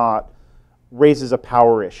issue or not, raises a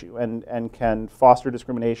power issue and can foster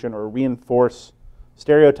discrimination or reinforce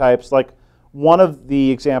stereotypes. Like, one of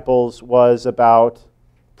the examples was about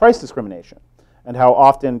price discrimination and how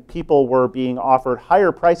often people were being offered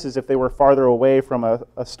higher prices if they were farther away from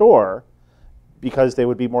a store, because they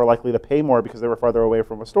would be more likely to pay more because they were farther away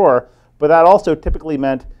from a store. But that also typically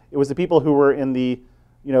meant it was the people who were in the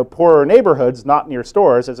poorer neighborhoods, not near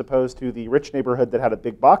stores, as opposed to the rich neighborhood that had a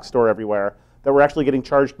big box store everywhere, that were actually getting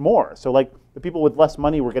charged more. So like the people with less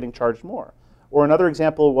money were getting charged more. Or another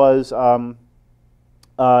example was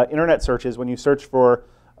internet searches. When you search for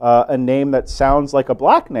a name that sounds like a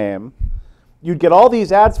black name, you'd get all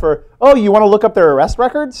these ads for, oh, you want to look up their arrest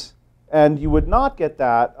records? And you would not get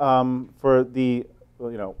that for the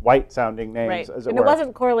white-sounding names, as it were. And it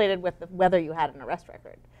wasn't correlated with whether you had an arrest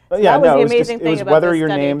record. So yeah, that was no, the it was amazing just, thing it was about whether this your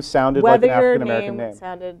study. name sounded Whether like an your African-American name name.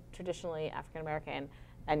 sounded traditionally African-American.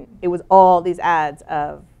 And it was all these ads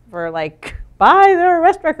for like, buy their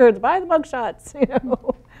arrest records, buy the mugshots, you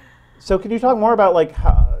know. So can you talk more about like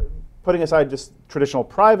how, putting aside just traditional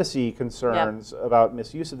privacy concerns about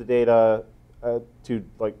misuse of the data to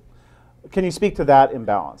like, can you speak to that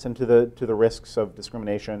imbalance and to the risks of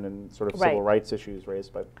discrimination and sort of civil rights issues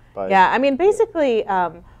raised by Yeah, I mean, basically,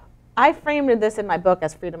 I framed this in my book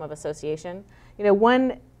as freedom of association. You know,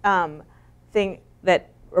 one thing that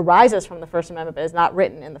arises from the First Amendment but is not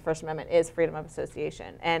written in the First Amendment is freedom of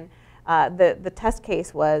association. And the test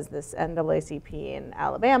case was this NAACP in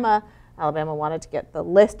Alabama. Alabama wanted to get the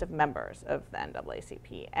list of members of the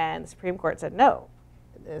NAACP, and the Supreme Court said no.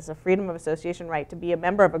 There's a freedom of association right to be a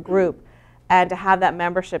member of a group and to have that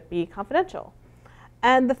membership be confidential.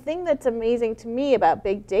 And the thing that's amazing to me about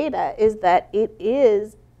big data is that it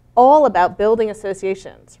is all about building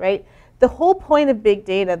associations, right? The whole point of big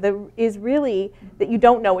data is really that you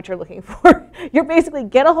don't know what you're looking for. You basically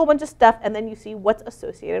get a whole bunch of stuff and then you see what's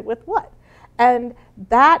associated with what. And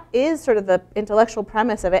that is sort of the intellectual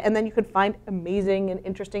premise of it. And then you could find amazing and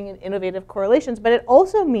interesting and innovative correlations. But it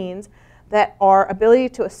also means that our ability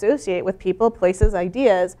to associate with people, places,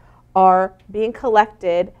 ideas are being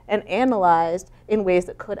collected and analyzed in ways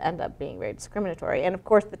that could end up being very discriminatory. And of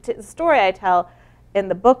course, the story I tell in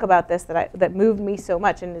the book about this that moved me so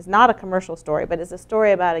much, and is not a commercial story, but is a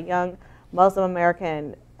story about a young Muslim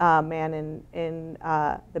American man in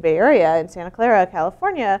the Bay Area in Santa Clara,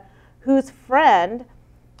 California, whose friend,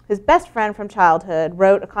 his best friend from childhood,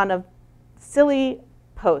 wrote a kind of silly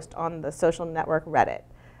post on the social network Reddit,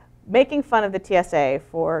 making fun of the TSA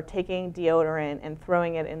for taking deodorant and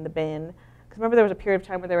throwing it in the bin. Because remember, there was a period of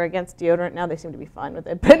time where they were against deodorant. Now they seem to be fine with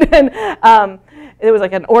it. But it was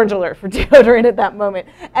like an orange alert for deodorant at that moment.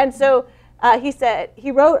 And so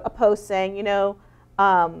he wrote a post saying, you know,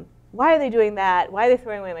 why are they doing that? Why are they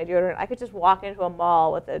throwing away my deodorant? I could just walk into a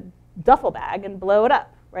mall with a duffel bag and blow it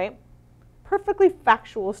up, right? Perfectly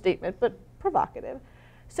factual statement, but provocative.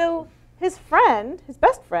 So his friend, his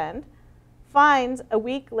best friend, finds a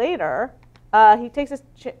week later, he takes his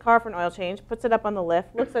car for an oil change, puts it up on the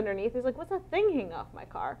lift, looks underneath. He's like, what's that thing hanging off my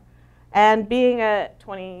car? And being a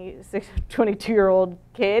 22-year-old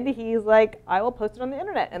kid, he's like, I will post it on the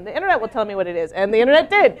internet, and the internet will tell me what it is. And the internet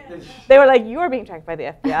did. They were like, you are being tracked by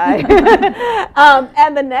the FBI.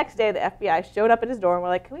 And the next day, the FBI showed up at his door and were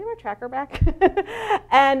like, can we have our tracker back?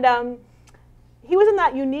 And he was in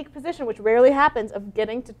that unique position, which rarely happens, of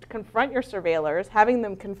getting to confront your surveillors, having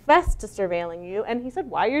them confess to surveilling you. And he said,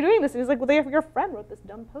 why are you doing this? And he's like, well, your friend wrote this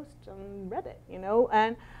dumb post on Reddit, you know?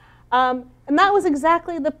 And that was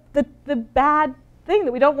exactly the bad thing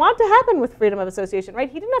that we don't want to happen with freedom of association,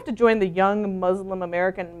 right? He didn't have to join the young Muslim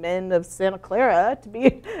American men of Santa Clara to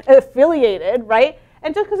be affiliated, right?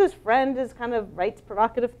 And just because his friend is kind of writes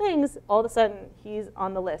provocative things, all of a sudden he's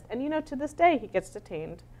on the list. And you know, to this day, he gets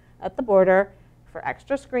detained at the border for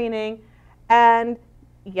extra screening. And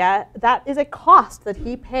yeah, that is a cost that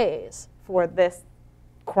he pays for this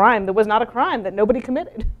crime that was not a crime, that nobody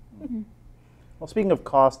committed. Mm-hmm. Well, speaking of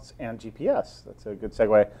costs and GPS, that's a good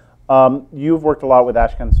segue. You've worked a lot with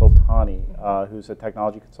Ashkan Soltani, who's a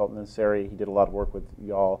technology consultant in this area. He did a lot of work with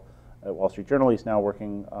y'all at Wall Street Journal. He's now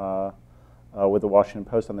working with the Washington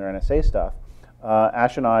Post on their NSA stuff.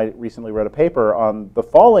 Ash and I recently wrote a paper on the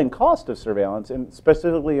falling cost of surveillance, and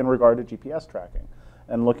specifically in regard to GPS tracking,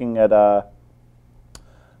 and looking at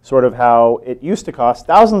sort of how it used to cost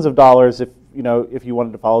thousands of dollars if you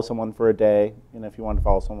wanted to follow someone for a day, and if you wanted to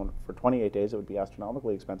follow someone for 28 days, it would be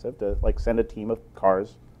astronomically expensive to like send a team of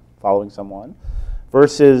cars following someone,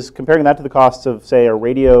 versus comparing that to the costs of, say, a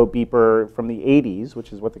radio beeper from the 80s,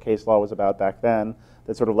 which is what the case law was about back then,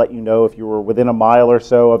 that sort of let you know if you were within a mile or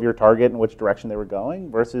so of your target and which direction they were going,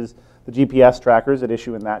 versus the GPS trackers at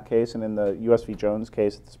issue in that case and in the US v. Jones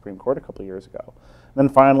case at the Supreme Court a couple of years ago. And then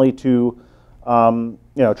finally to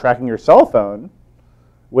tracking your cell phone,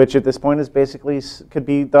 which at this point is basically could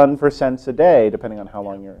be done for cents a day, depending on how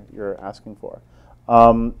long you're asking for.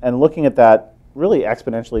 And looking at that really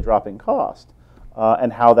exponentially dropping cost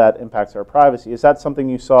and how that impacts our privacy. Is that something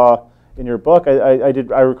you saw in your book?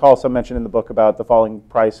 I recall some mention in the book about the falling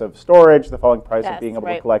price of storage, the falling price of being able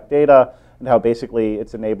to collect data, and how basically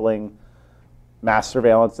it's enabling mass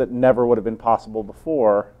surveillance that never would have been possible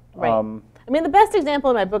before. Right. I mean, the best example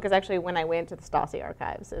in my book is actually when I went to the Stasi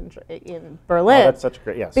archives in Berlin. Oh, that's such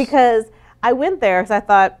great, yes. Because I went there because I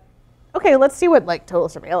thought, okay, let's see what like total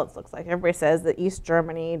surveillance looks like. Everybody says that East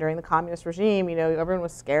Germany during the communist regime, everyone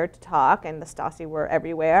was scared to talk, and the Stasi were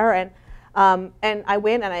everywhere. And I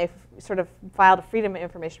went and I sort of filed a Freedom of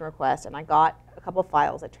Information request, and I got a couple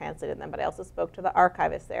files. I translated them, but I also spoke to the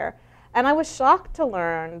archivist there. And I was shocked to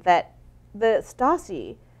learn that the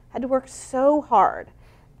Stasi had to work so hard.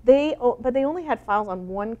 But they only had files on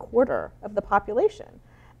 1/4 of the population.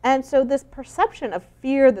 And so this perception of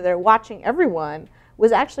fear that they're watching everyone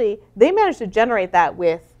was actually, they managed to generate that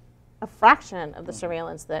with a fraction of the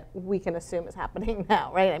surveillance that we can assume is happening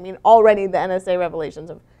now, right? I mean, already the NSA revelations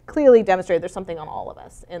have clearly demonstrated there's something on all of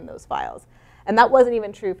us in those files. And that wasn't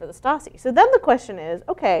even true for the Stasi. So then the question is,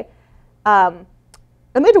 okay, and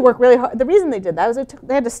they had to work really hard. The reason they did that was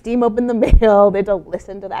they had to steam open the mail, they had to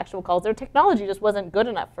listen to the actual calls. Their technology just wasn't good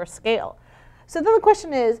enough for scale. So then the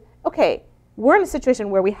question is, okay, we're in a situation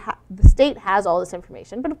where the state has all this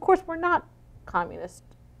information, but of course we're not communist,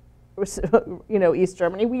 East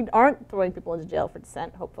Germany. We aren't throwing people into jail for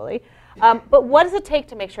dissent, hopefully. But what does it take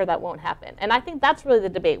to make sure that won't happen? And I think that's really the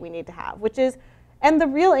debate we need to have, which is, and the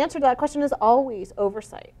real answer to that question is always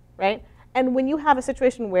oversight, right? And when you have a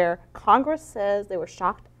situation where Congress says they were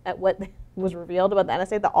shocked at what was revealed about the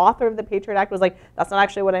NSA, the author of the Patriot Act was like, that's not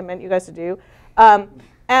actually what I meant you guys to do. And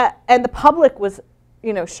the public was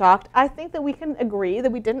shocked. I think that we can agree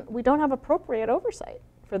that we don't have appropriate oversight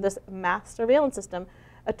for this mass surveillance system,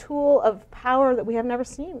 a tool of power that we have never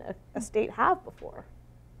seen a state have before.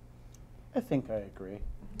 I think I agree.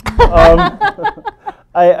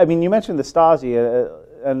 I mean, you mentioned the Stasi,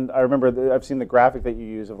 and I remember I've seen the graphic that you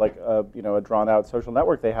use of like a drawn-out social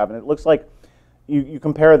network they have, and it looks like you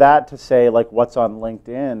compare that to say like what's on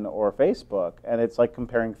LinkedIn or Facebook, and it's like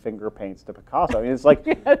comparing finger paints to Picasso. I mean, it's like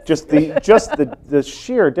just the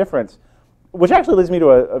sheer difference, which actually leads me to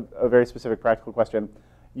a very specific practical question.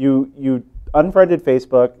 You unfriended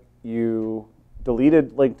Facebook, you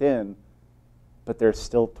deleted LinkedIn, but there's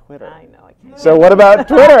still Twitter. I know, I can't. So what about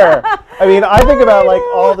Twitter? I mean, I think about like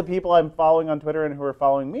all the people I'm following on Twitter and who are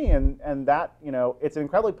following me, and that, it's an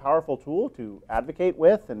incredibly powerful tool to advocate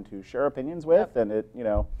with and to share opinions with, and it,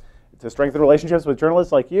 to strengthen relationships with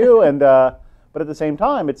journalists like you, and but at the same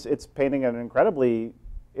time, it's painting an incredibly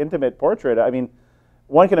intimate portrait. I mean,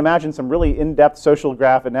 one can imagine some really in-depth social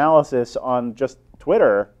graph analysis on just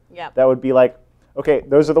Twitter. Yep. That would be like, okay,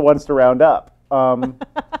 those are the ones to round up.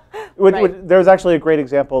 Right. There's actually a great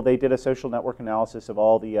example. They did a social network analysis of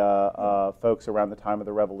all the folks around the time of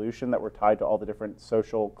the Revolution that were tied to all the different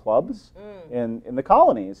social clubs in the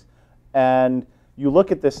colonies. And you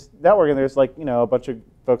look at this network, and there's like a bunch of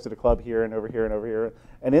folks at a club here and over here and over here.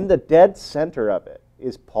 And in the dead center of it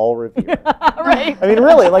is Paul Revere. Right. I mean,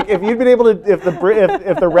 really, like if you'd been able to, if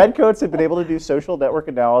the Redcoats had been able to do social network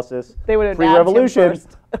analysis they would have pre-revolution,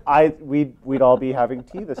 we'd all be having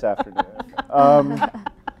tea this afternoon.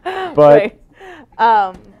 But right.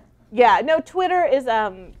 Yeah, no, Twitter is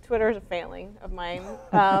a failing of mine.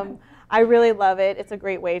 I really love it. It's a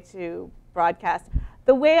great way to broadcast.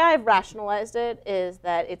 The way I've rationalized it is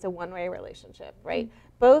that it's a one-way relationship, right?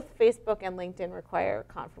 Both Facebook and LinkedIn require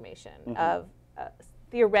confirmation of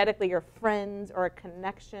theoretically your friends or a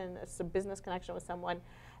connection, a business connection with someone.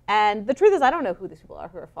 And the truth is, I don't know who these people are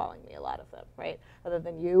who are following me, a lot of them, right? Other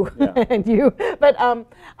than you and you. But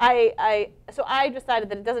so I decided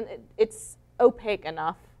that it's opaque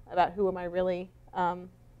enough about who am I really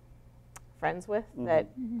friends with that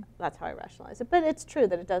that's how I rationalize it. But it's true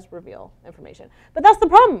that it does reveal information. But that's the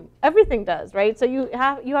problem. Everything does, right? So you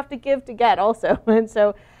have to give to get also. And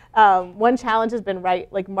so one challenge has been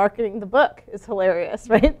marketing the book is hilarious,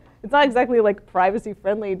 right? It's not exactly like privacy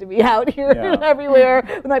friendly to be out here everywhere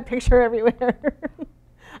with my picture everywhere.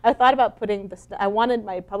 I thought about putting I wanted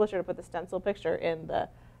my publisher to put the stencil picture in the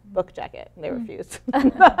book jacket, and they refused.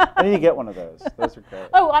 I need to get one of those. Those are great.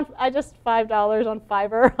 Oh, I just $5 on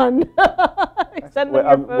Fiverr on send them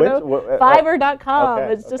your photo. Fiverr.com.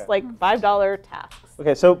 Okay, it's just like $5 tasks.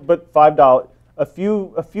 Okay, so but $5, a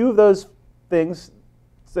few of those things,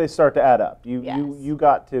 they start to add up. You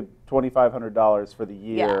got to $2,500 for the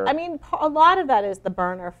year. Yeah, I mean, a lot of that is the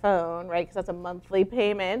burner phone, right? Because that's a monthly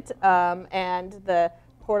payment, and the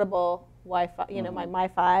portable Wi-Fi, my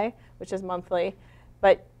MiFi, which is monthly.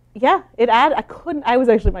 But yeah,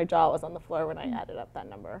 my jaw was on the floor when I added up that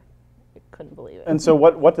number. I couldn't believe it. And so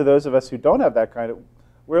what do those of us who don't have that kind of,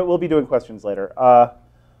 we'll be doing questions later. I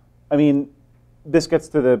mean, this gets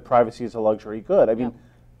to the privacy as a luxury good. I mean,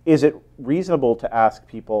 is it reasonable to ask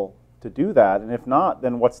people to do that? And if not,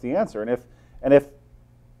 then what's the answer? And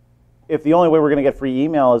if the only way we're going to get free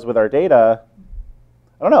email is with our data,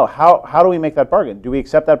 I don't know, how do we make that bargain? Do we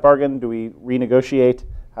accept that bargain? Do we renegotiate?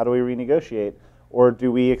 How do we renegotiate? Or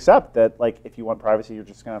do we accept that, like, if you want privacy, you're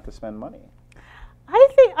just going to have to spend money?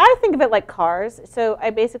 I think of it like cars. So I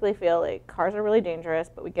basically feel like cars are really dangerous,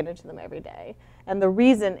 but we get into them every day. And the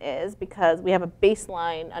reason is because we have a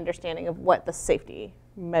baseline understanding of what the safety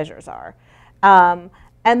measures are.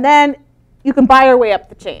 And then you can buy your way up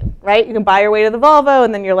the chain, right? You can buy your way to the Volvo,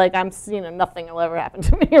 and then you're like, nothing will ever happen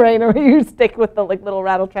to me, right? Or you stick with the little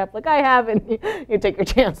rattle trap like I have, and you take your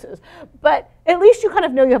chances. But at least you kind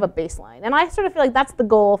of know you have a baseline. And I sort of feel like that's the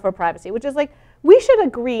goal for privacy, which is like, we should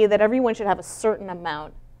agree that everyone should have a certain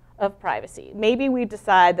amount of privacy. Maybe we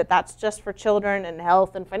decide that that's just for children and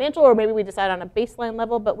health and financial, or maybe we decide on a baseline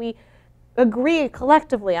level, but we agree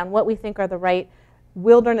collectively on what we think are the right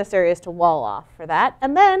wilderness areas to wall off for that.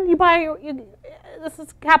 And then you buy, this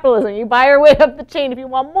is capitalism, you buy your way up the chain. If you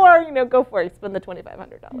want more, go for it, spend the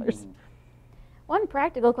 $2,500. One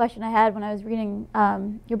practical question I had when I was reading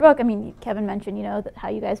your book, Kevin mentioned, how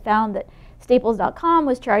you guys found that Staples.com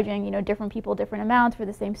was charging, different people different amounts for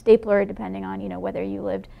the same stapler, depending on, whether you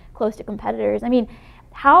lived close to competitors.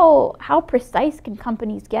 How precise can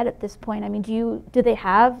companies get at this point? Do they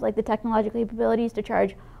have the technological capabilities to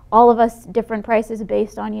charge all of us different prices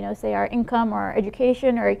based on, say our income or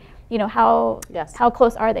education, or, how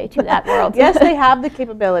close are they to that world? Yes, they have the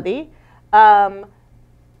capability.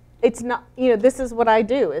 It's not, this is what I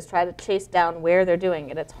do, is try to chase down where they're doing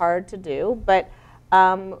it. It's hard to do, but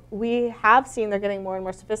we have seen they're getting more and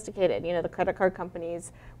more sophisticated. The credit card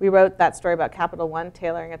companies, we wrote that story about Capital One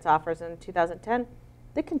tailoring its offers in 2010.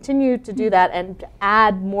 They continue to do that and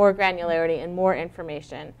add more granularity and more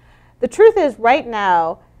information. The truth is, right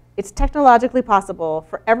now, it's technologically possible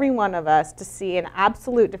for every one of us to see an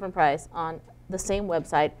absolute different price on the same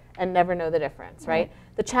website and never know the difference, right?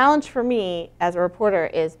 The challenge for me as a reporter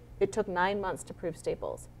is it took 9 months to prove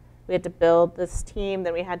Staples. We had to build this team,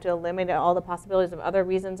 then we had to eliminate all the possibilities of other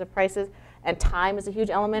reasons of prices, and time is a huge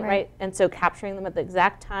element, right? And so capturing them at the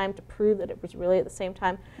exact time to prove that it was really at the same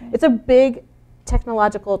time. It's a big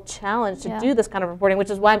technological challenge to do this kind of reporting, which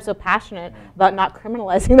is why I'm so passionate about not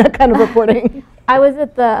criminalizing that kind of reporting. I was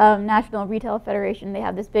at the National Retail Federation. They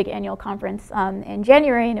have this big annual conference in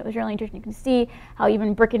January, and it was really interesting to see how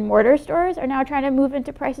even brick and mortar stores are now trying to move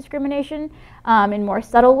into price discrimination in more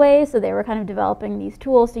subtle ways. So they were kind of developing these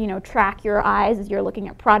tools to track your eyes as you're looking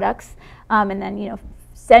at products, and then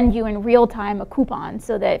send you in real time a coupon,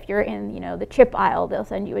 so that if you're in the chip aisle, they'll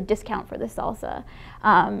send you a discount for the salsa,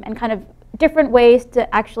 and kind of different ways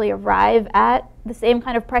to actually arrive at the same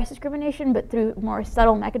kind of price discrimination, but through more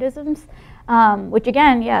subtle mechanisms, which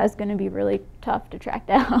again, is going to be really tough to track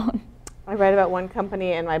down. I write about one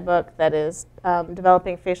company in my book that is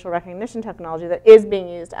developing facial recognition technology that is being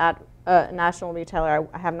used at a national retailer.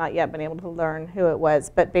 I have not yet been able to learn who it was,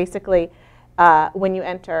 but basically when you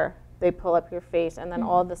enter, they pull up your face, and then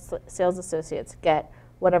all the sales associates get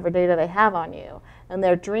whatever data they have on you. And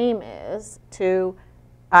their dream is to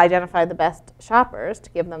identify the best shoppers to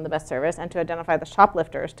give them the best service, and to identify the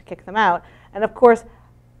shoplifters to kick them out. And of course,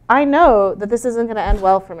 I know that this isn't going to end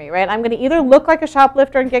well for me, right? I'm going to either look like a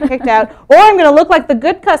shoplifter and get kicked out, or I'm going to look like the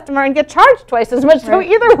good customer and get charged twice as much. So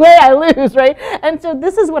either way, I lose, right? And so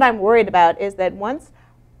this is what I'm worried about, is that once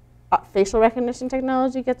facial recognition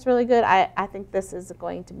technology gets really good, I think this is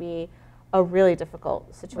going to be a really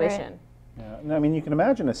difficult situation. Yeah, you can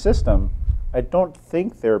imagine a system. I don't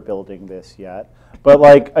think they're building this yet. But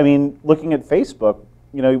looking at Facebook,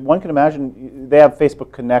 one can imagine they have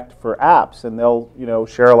Facebook Connect for apps, and they'll,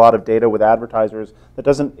 share a lot of data with advertisers that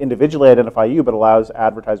doesn't individually identify you, but allows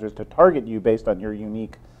advertisers to target you based on your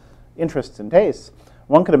unique interests and tastes.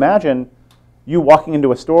 One could imagine you walking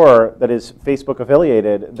into a store that is Facebook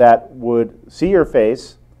affiliated that would see your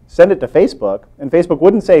face, send it to Facebook, and Facebook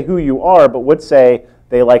wouldn't say who you are, but would say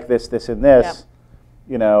they like this, this, and this,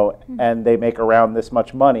 and they make around this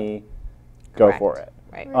much money. Go for it.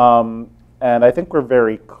 Right. And I think we're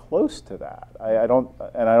very close to that. I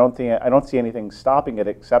don't see anything stopping it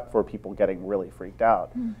except for people getting really freaked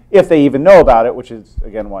out, if they even know about it, which is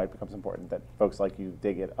again why it becomes important that folks like you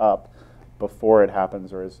dig it up before it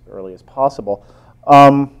happens, or as early as possible.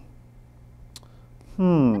 That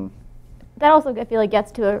also, I feel like,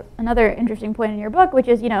 gets to another interesting point in your book, which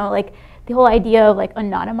is the whole idea of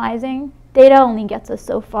anonymizing data only gets us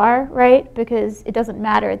so far, right? Because it doesn't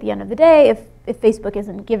matter at the end of the day if Facebook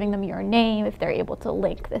isn't giving them your name, if they're able to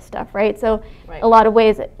link this stuff, right? So a lot of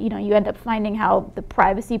ways that you end up finding how the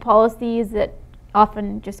privacy policies that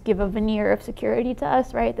often just give a veneer of security to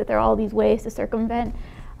us, right? That there are all these ways to circumvent.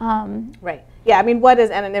 Right. Yeah, what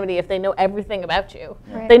is anonymity if they know everything about you?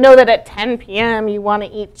 Right. They know that at 10 p.m. you want to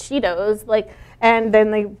eat Cheetos, and then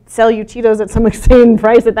they sell you Cheetos at some insane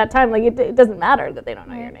price at that time. It doesn't matter that they don't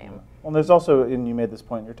know your name. Well, there's also, and you made this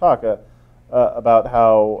point in your talk, about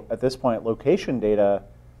how at this point location data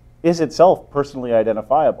is itself personally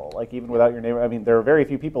identifiable. Like even without your name, I mean, there are very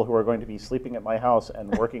few people who are going to be sleeping at my house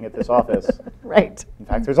and working at this office. Right. In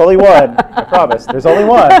fact, there's only one. I promise. There's only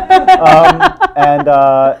one.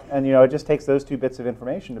 And you know, it just takes those two bits of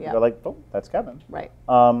information to go like, oh, that's Kevin. Right.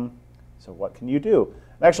 So what can you do?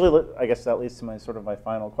 And actually, I guess that leads to my my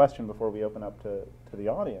final question before we open up to the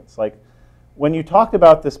audience. Like, when you talked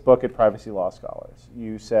about this book at Privacy Law Scholars,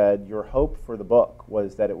 you said your hope for the book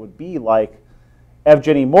was that it would be like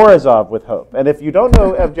Evgeny Morozov with hope. And if you don't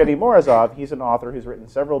know Evgeny Morozov, he's an author who's written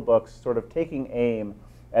several books sort of taking aim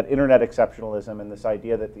at internet exceptionalism and this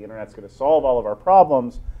idea that the internet's going to solve all of our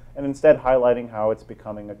problems, and instead highlighting how it's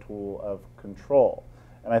becoming a tool of control.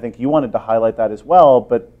 And I think you wanted to highlight that as well,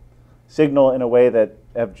 but signal in a way that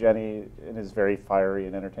Evgeny, in his very fiery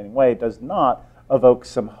and entertaining way, does not evoke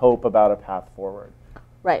some hope about a path forward.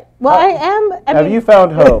 Right. Well, Have you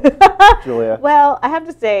found hope, Julia? Well, I have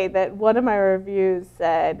to say that one of my reviews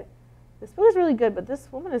said, this book is really good, but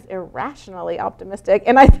this woman is irrationally optimistic.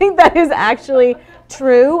 And I think that is actually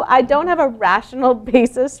true. I don't have a rational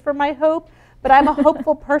basis for my hope, but I'm a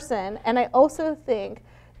hopeful person. And I also think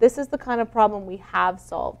this is the kind of problem we have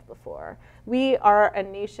solved before. We are a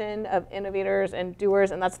nation of innovators and doers,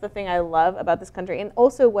 and that's the thing I love about this country. And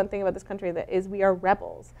also one thing about this country that is we are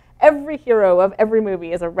rebels. Every hero of every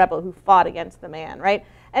movie is a rebel who fought against the man, right?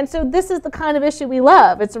 And so this is the kind of issue we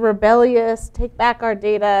love. It's a rebellious, take back our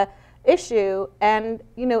data issue, and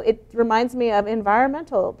you know, it reminds me of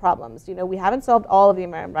environmental problems. You know, we haven't solved all of the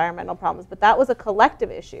environmental problems, but that was a collective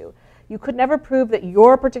issue. You could never prove that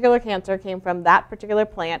your particular cancer came from that particular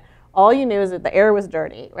plant. All you knew is that the air was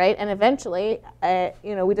dirty, right? And eventually,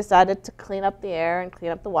 you know, we decided to clean up the air and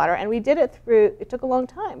clean up the water, and we did it through, it took a long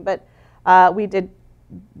time, but we did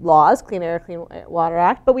laws, Clean Air, Clean Water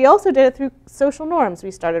Act, but we also did it through social norms.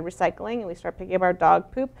 We started recycling and we started picking up our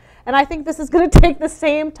dog poop. And I think this is going to take the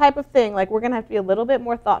same type of thing. Like, we're going to have to be a little bit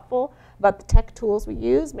more thoughtful about the tech tools we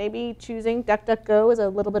use. Maybe choosing DuckDuckGo is a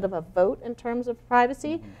little bit of a vote in terms of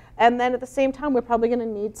privacy. And then at the same time, we're probably going to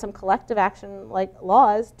need some collective action like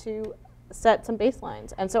laws to set some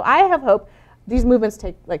baselines. And so I have hope. These movements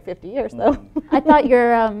take like 50 years, though. I thought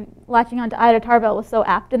your latching onto Ida Tarbell was so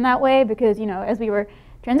apt in that way because, you know, as we were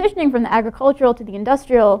transitioning from the agricultural to the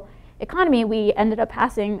industrial economy, we ended up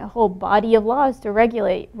passing a whole body of laws to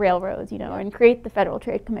regulate railroads, you know, and create the Federal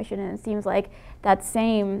Trade Commission. And it seems like that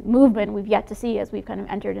same movement we've yet to see as we've kind of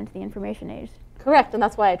entered into the information age. Correct, and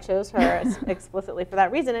that's why I chose her explicitly for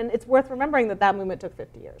that reason. And it's worth remembering that that movement took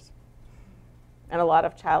 50 years. And a lot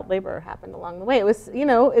of child labor happened along the way. It was, you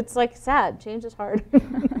know, it's like sad. Change is hard.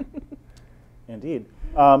 Indeed.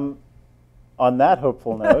 On that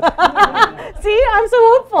hopeful note. See, I'm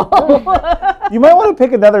so hopeful. You might want to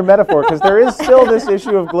pick another metaphor, because there is still this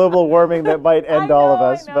issue of global warming that might end all of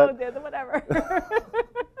us. I know, whatever.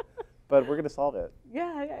 But we're going to solve it.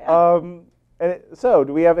 Yeah. So,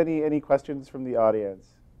 do we have any questions from the audience?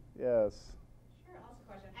 Yes. Sure, I'll ask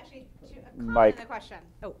a question. Actually, a comment Mike. and a question.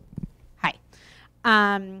 Oh, hi.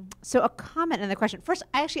 So a comment and the question. First,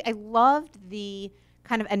 I loved the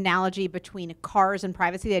kind of analogy between cars and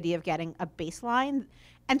privacy, the idea of getting a baseline.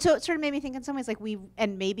 And so it sort of made me think in some ways like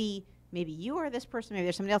maybe you are this person, maybe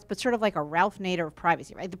there's somebody else, but sort of like a Ralph Nader of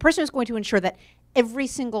privacy, right? The person who's going to ensure that every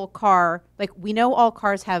single car, like we know all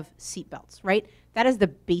cars have seatbelts, right? That is the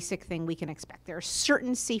basic thing we can expect. There are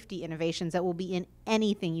certain safety innovations that will be in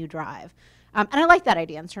anything you drive. And I like that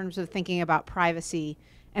idea in terms of thinking about privacy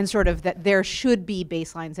and sort of that there should be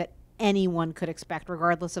baselines that anyone could expect,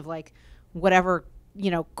 regardless of like whatever, you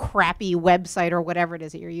know, crappy website or whatever it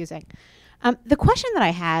is that you're using. The question that I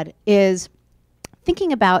had is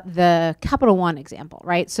thinking about the Capital One example,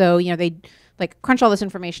 right? So, you know, they like crunch all this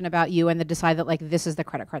information about you and then decide that like this is the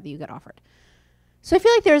credit card that you get offered. So I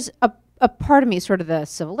feel like there's a part of me, sort of the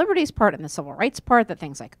civil liberties part and the civil rights part, that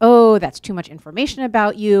thinks like, oh, that's too much information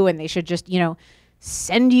about you and they should just, you know,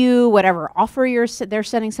 send you whatever offer they're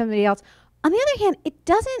sending somebody else. On the other hand, it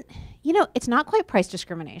doesn't, you know, it's not quite price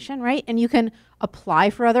discrimination, right? And you can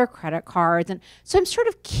apply for other credit cards. And so I'm sort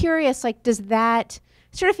of curious, like, does that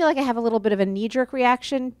sort of feel like I have a little bit of a knee-jerk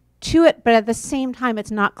reaction to it, but at the same time,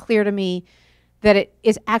 it's not clear to me that it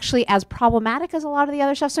is actually as problematic as a lot of the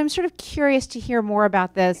other stuff. So I'm sort of curious to hear more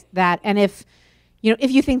about that, and if, you know,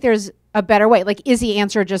 if you think there's a better way. Like, is the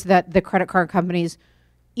answer just that the credit card companies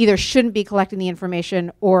either shouldn't be collecting the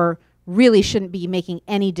information or really shouldn't be making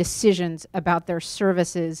any decisions about their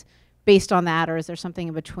services based on that, or is there something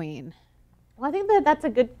in between? Well, I think that's a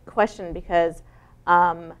good question because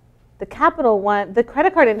the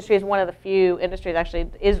credit card industry is one of the few industries actually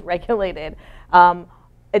is regulated.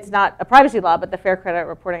 it's not a privacy law, but the Fair Credit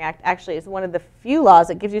Reporting Act actually is one of the few laws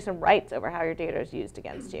that gives you some rights over how your data is used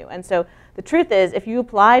against you. And so the truth is, if you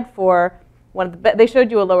applied for one of the, they showed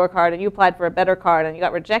you a lower card and you applied for a better card and you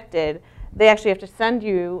got rejected, they actually have to send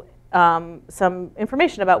you some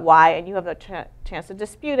information about why, and you have a chance to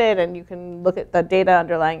dispute it, and you can look at the data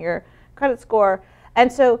underlying your credit score. And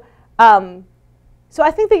so, so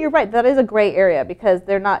I think that you're right. That is a gray area because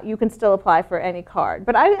they're not. You can still apply for any card.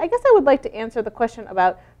 But I guess I would like to answer the question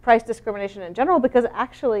about price discrimination in general, because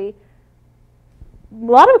actually, a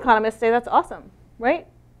lot of economists say that's awesome, right?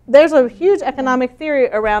 There's a huge economic theory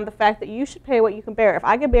around the fact that you should pay what you can bear. If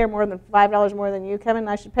I can bear more than $5 more than you, Kevin,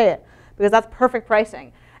 I should pay it because that's perfect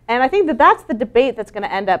pricing. And I think that that's the debate that's going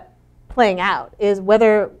to end up playing out, is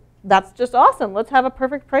whether that's just awesome. Let's have a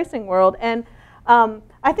perfect pricing world. And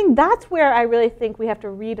I think that's where I really think we have to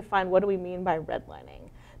redefine what do we mean by redlining.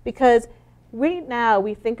 Because right now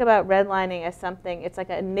we think about redlining as something, it's like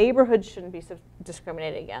a neighborhood shouldn't be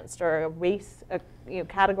discriminated against, or a race,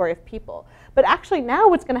 category of people. But actually now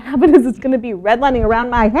what's going to happen is it's going to be redlining around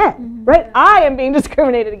my head, right? I am being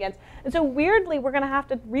discriminated against. And so weirdly, we're going to have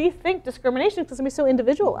to rethink discrimination because it's going to be so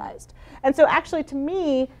individualized. And so actually, to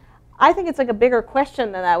me, I think it's like a bigger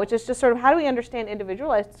question than that, which is just sort of how do we understand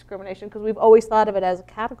individualized discrimination, because we've always thought of it as a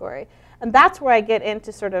category. And that's where I get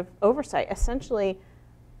into sort of oversight. Essentially,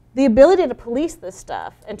 the ability to police this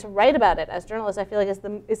stuff and to write about it as journalists, I feel like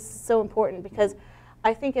is so important, because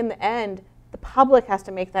I think in the end, the public has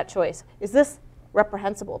to make that choice. Is this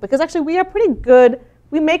reprehensible? Because actually, we are pretty good.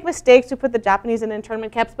 We make mistakes. We put the Japanese in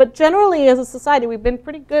internment camps. But generally, as a society, we've been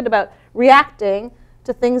pretty good about reacting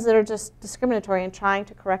to things that are just discriminatory and trying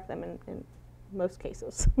to correct them in most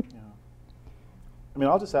cases. Yeah. I mean,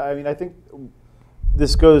 I'll just say, I think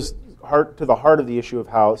this goes to the heart of the issue of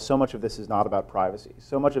how so much of this is not about privacy.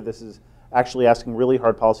 So much of this is actually asking really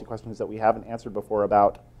hard policy questions that we haven't answered before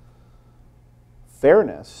about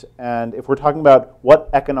fairness. And if we're talking about what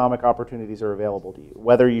economic opportunities are available to you,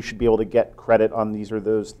 whether you should be able to get credit on this or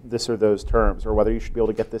those terms, or whether you should be able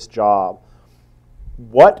to get this job,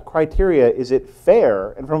 what criteria is it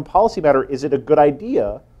fair? And from a policy matter, is it a good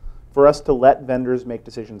idea for us to let vendors make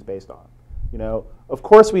decisions based on? Of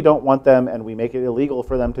course we don't want them, and we make it illegal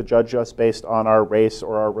for them to judge us based on our race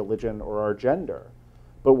or our religion or our gender.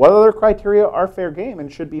 But what other criteria are fair game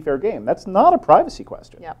and should be fair game? That's not a privacy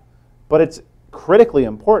question. Yep. But it's critically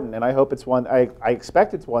important, and I hope it's one, I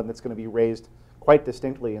expect it's one that's going to be raised quite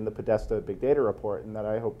distinctly in the Podesta Big Data Report, and that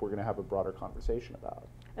I hope we're going to have a broader conversation about.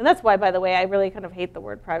 And that's why, by the way, I really kind of hate the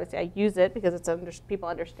word privacy. I use it because people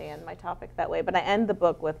understand my topic that way, but I end the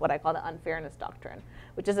book with what I call the unfairness doctrine,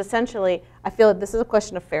 which is essentially, I feel that this is a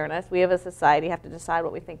question of fairness. We as a society have to decide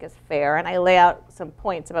what we think is fair, and I lay out some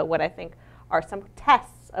points about what I think are some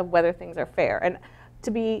tests of whether things are fair. And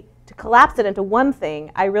to collapse it into one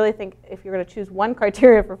thing, I really think if you're going to choose one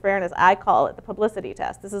criteria for fairness, I call it the publicity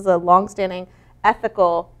test. This is a long-standing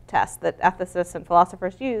ethical test that ethicists and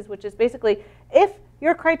philosophers use, which is basically, if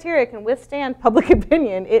your criteria can withstand public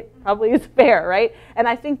opinion, it probably is fair, right? And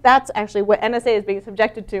I think that's actually what NSA is being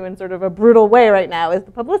subjected to in sort of a brutal way right now, is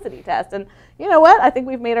the publicity test. And you know what? I think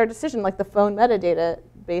we've made our decision, like the phone metadata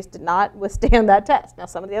base did not withstand that test. Now,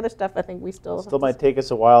 some of the other stuff, I think we still might take us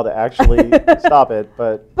a while to actually stop it,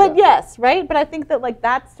 but yeah. Yes, right? But I think that like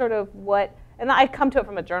that's sort of what, and I come to it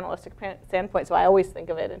from a journalistic standpoint, so I always think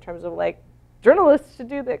of it in terms of like, journalists should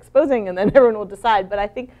do the exposing and then everyone will decide. But I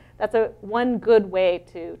think that's one good way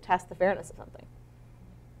to test the fairness of something.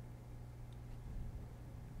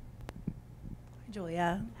 Hi,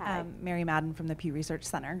 Julia. Hi. Mary Madden from the Pew Research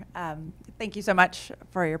Center. Thank you so much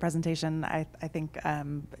for your presentation. I think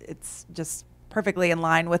it's just perfectly in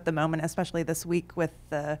line with the moment, especially this week with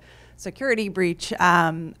the security breach.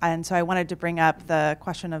 And so I wanted to bring up the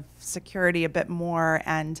question of security a bit more,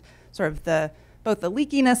 and sort of both the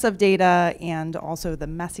leakiness of data and also the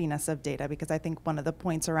messiness of data, because I think one of the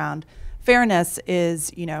points around fairness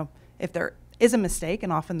is, if there is a mistake,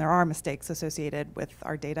 and often there are mistakes associated with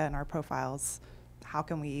our data and our profiles, how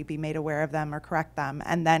can we be made aware of them or correct them?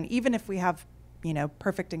 And then even if we have,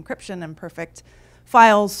 perfect encryption and perfect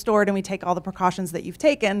files stored and we take all the precautions that you've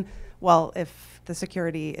taken, well, if the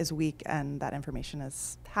security is weak and that information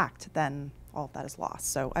is hacked, then all of that is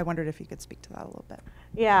lost. So I wondered if you could speak to that a little bit.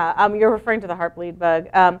 Yeah, you're referring to the Heartbleed bug.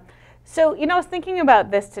 So, I was thinking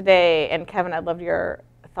about this today, and Kevin, I'd love your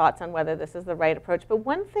thoughts on whether this is the right approach. But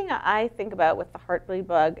one thing I think about with the Heartbleed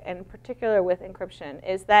bug, and in particular with encryption,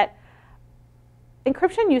 is that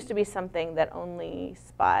encryption used to be something that only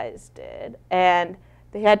spies did. And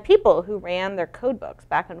they had people who ran their code books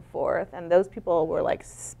back and forth, and those people were like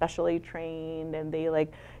specially trained, and they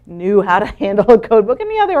like knew how to handle a code book.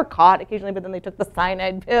 And yeah, they were caught occasionally, but then they took the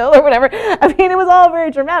cyanide pill or whatever. I mean, it was all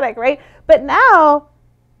very dramatic, right? But now,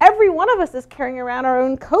 every one of us is carrying around our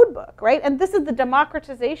own code book, right? And this is the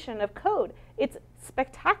democratization of code. It's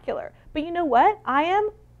spectacular. But you know what? I am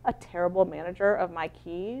a terrible manager of my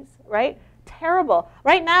keys, right? Terrible.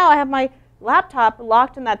 Right now, I have my laptop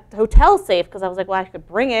locked in that hotel safe because I was like, well, I could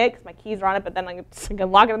bring it because my keys are on it, but then I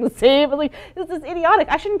can lock it in the safe. I'm like, this is idiotic.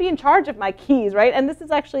 I shouldn't be in charge of my keys, right? And this is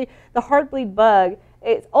actually the Heartbleed bug.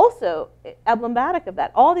 It's also emblematic of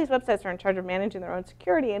that. All these websites are in charge of managing their own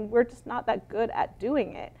security, and we're just not that good at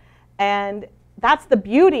doing it. And that's the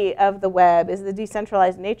beauty of the web, is the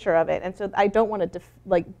decentralized nature of it. And so I don't want to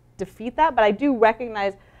defeat that, but I do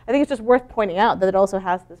recognize, I think it's just worth pointing out that it also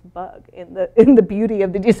has this bug in the beauty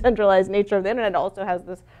of the decentralized nature of the internet. It also has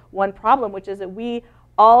this one problem, which is that we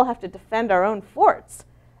all have to defend our own forts,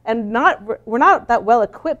 and we're not that well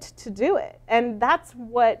equipped to do it. And that's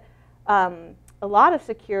what a lot of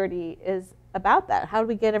security is about. That how do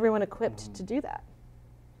we get everyone equipped to do that?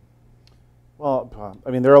 Well, I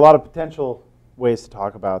mean, there are a lot of potential ways to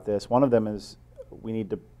talk about this. One of them is we need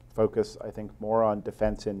to focus, I think, more on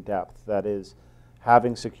defense in depth. That is,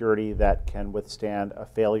 having security that can withstand a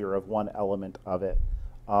failure of one element of it.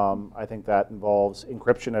 I think that involves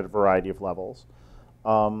encryption at a variety of levels.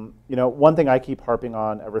 You know, one thing I keep harping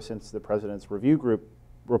on ever since the President's Review Group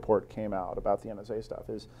report came out about the NSA stuff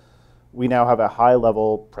is we now have a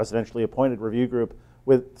high-level presidentially appointed review group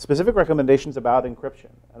with specific recommendations about encryption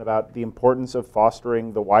and about the importance of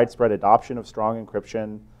fostering the widespread adoption of strong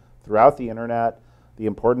encryption throughout the internet, the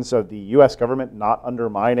importance of the US government not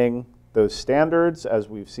undermining those standards, as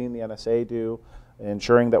we've seen the NSA do,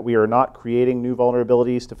 ensuring that we are not creating new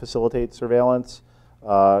vulnerabilities to facilitate surveillance,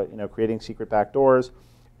 you know, creating secret backdoors,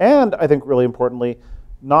 and I think really importantly,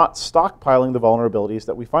 not stockpiling the vulnerabilities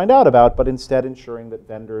that we find out about, but instead ensuring that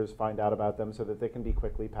vendors find out about them so that they can be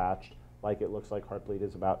quickly patched, like it looks like Heartbleed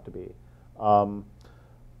is about to be.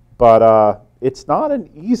 But it's not an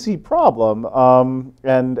easy problem,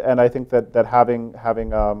 and I think that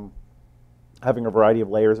having a variety of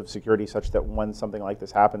layers of security such that when something like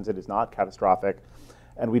this happens, it is not catastrophic,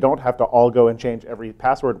 and we don't have to all go and change every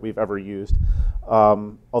password we've ever used.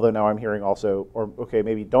 Although now I'm hearing also, or okay,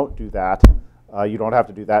 maybe don't do that. You don't have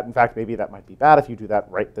to do that. In fact, maybe that might be bad if you do that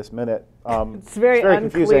right this minute. It's very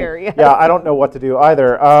confusing. unclear. Yes. Yeah, I don't know what to do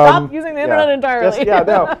either. Stop using the internet entirely. Just,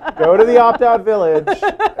 no, go to the opt-out village,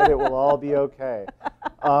 and it will all be okay.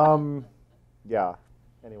 Yeah.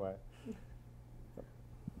 Anyway.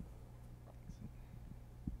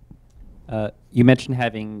 You mentioned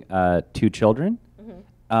having 2 children.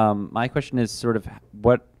 Mm-hmm. My question is sort of,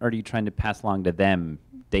 what are you trying to pass along to them,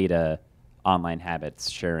 data, online habits,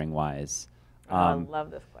 sharing-wise? I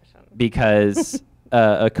love this question. Because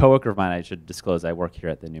a coworker of mine, I should disclose, I work here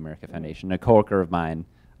at the New America Foundation. A coworker of mine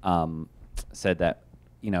said that,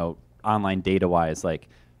 you know, online data-wise, like,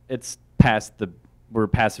 we're past the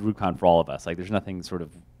Rubicon for all of us. Like, there's nothing sort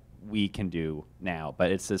of we can do now,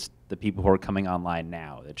 but it's just the people who are coming online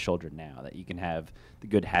now, the children now, that you can have the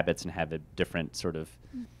good habits and have a different sort of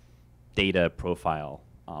data profile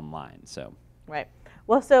online. So right.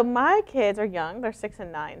 Well, so my kids are young; they're 6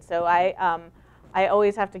 and 9. So I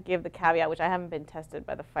always have to give the caveat, which I haven't been tested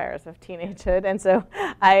by the fires of teenagehood, and so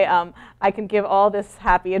I can give all this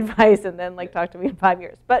happy advice and then like talk to me in 5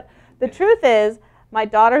 years. But the truth is, my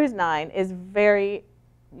daughter, who's 9,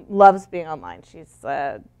 loves being online. She's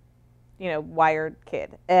you know, wired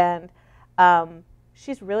kid, and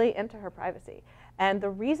she's really into her privacy. And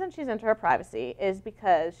the reason she's into her privacy is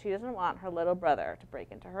because she doesn't want her little brother to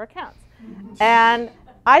break into her accounts. And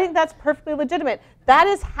I think that's perfectly legitimate. That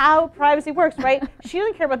is how privacy works, right? She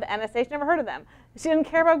doesn't care about the NSA. She never heard of them. She didn't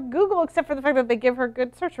care about Google except for the fact that they give her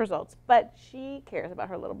good search results. But she cares about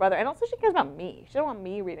her little brother. And also she cares about me. She doesn't want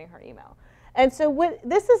me reading her email. And so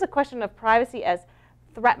this is a question of privacy as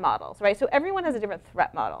threat models, right? So everyone has a different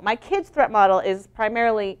threat model. My kid's threat model is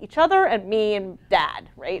primarily each other and me and dad,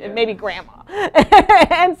 right? Yeah. And maybe grandma.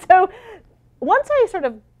 And so once I sort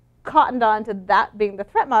of cottoned on to that being the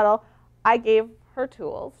threat model, I gave her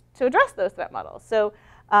tools to address those threat models. So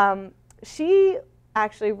she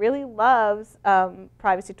actually really loves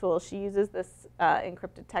privacy tools. She uses this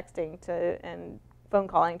encrypted texting and phone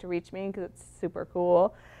calling to reach me because it's super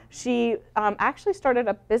cool. She actually started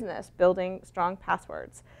a business building strong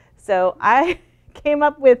passwords. So I came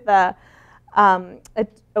up with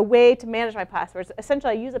a way to manage my passwords.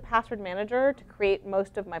 Essentially, I use a password manager to create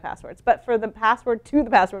most of my passwords. But for the password to the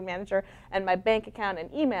password manager and my bank account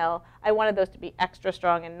and email, I wanted those to be extra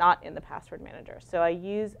strong and not in the password manager. So I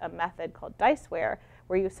use a method called diceware,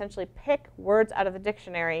 where you essentially pick words out of the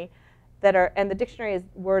dictionary that are, and the dictionary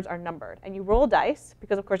words are numbered. And you roll dice,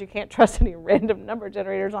 because of course you can't trust any random number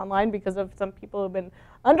generators online because of some people who have been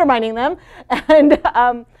undermining them. And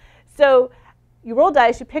so you roll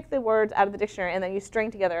dice, you pick the words out of the dictionary, and then you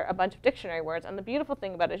string together a bunch of dictionary words. And the beautiful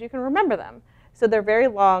thing about it is you can remember them. So they're very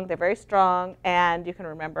long, they're very strong, and you can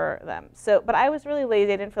remember them. So, but I was really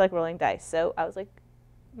lazy, I didn't feel like rolling dice. So I was like,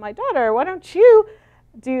 my daughter, why don't you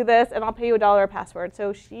do this, and I'll pay you $1 a password.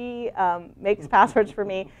 So she makes passwords for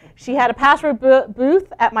me. She had a password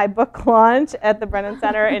booth at my book launch at the Brennan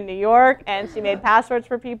Center in New York, and she made passwords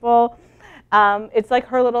for people. It's like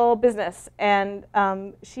her little business, and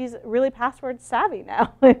she's really password savvy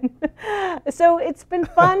now. So it's been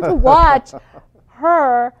fun to watch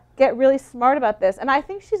her get really smart about this. And I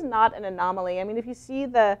think she's not an anomaly. I mean, if you see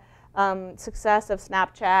the success of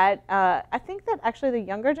Snapchat, I think that actually the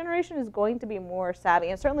younger generation is going to be more savvy.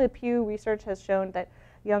 And certainly the Pew research has shown that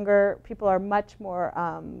younger people are much more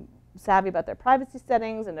savvy about their privacy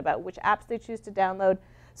settings and about which apps they choose to download.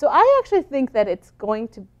 So I actually think that it's going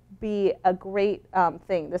to be a great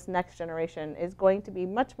thing. This next generation is going to be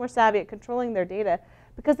much more savvy at controlling their data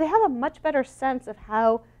because they have a much better sense of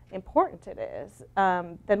how important it is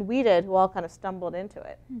than we did, who all kind of stumbled into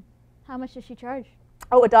it. How much does she charge?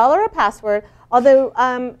 Oh, $1 a password, although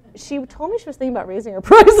she told me she was thinking about raising her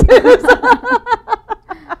prices.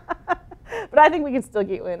 But I think we can still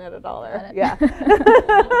get you in at $1. Yeah.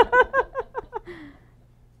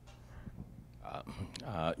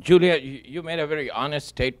 Julia, you made a very honest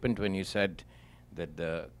statement when you said that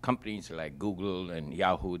the companies like Google and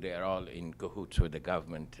Yahoo, they're all in cahoots with the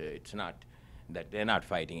government. It's not that they're not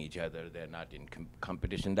fighting each other, they're not in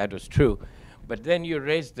competition. That was true. But then you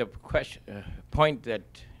raised the point that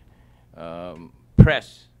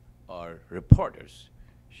press or reporters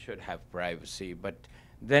should have privacy. But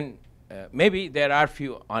then maybe there are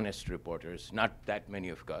few honest reporters, not that many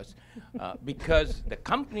of us, because the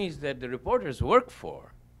companies that the reporters work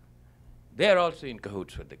for, they're also in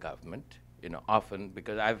cahoots with the government, often,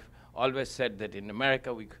 because I've always said that in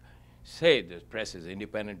America we say the press is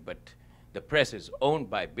independent, but the press is owned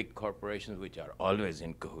by big corporations which are always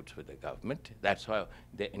in cahoots with the government. That's why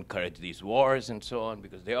they encourage these wars and so on,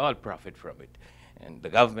 because they all profit from it. And the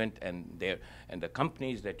government and the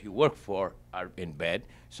companies that you work for are in bed.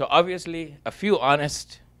 So obviously, a few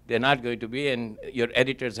honest, they're not going to be, and your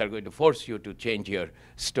editors are going to force you to change your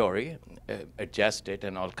story, adjust it,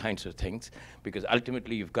 and all kinds of things, because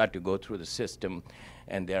ultimately you've got to go through the system,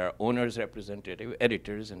 and there are owners, representative,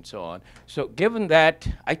 editors, and so on. So given that,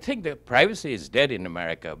 I think that privacy is dead in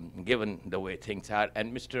America, given the way things are.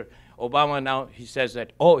 And Mr. Obama now, he says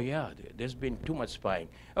that, oh yeah, there's been too much spying.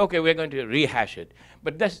 Okay, we're going to rehash it.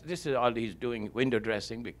 But this is all he's doing, window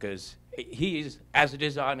dressing, because he is as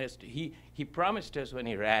dishonest. He promised us when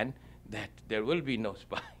he ran that there will be no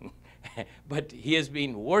spying. But he has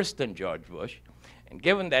been worse than George Bush. And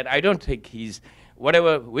given that, I don't think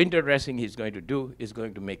whatever window dressing he's going to do is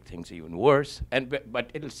going to make things even worse. But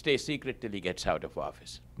it'll stay secret till he gets out of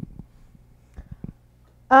office.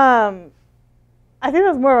 I think that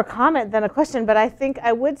was more of a comment than a question, but I think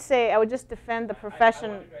I would say I would just defend the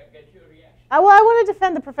profession. I want to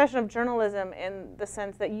defend the profession of journalism in the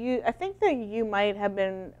sense that I think that you might have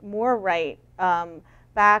been more right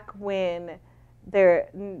back when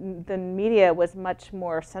the media was much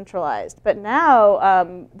more centralized. But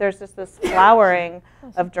now there's just this flowering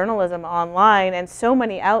of journalism online and so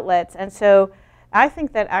many outlets. And so I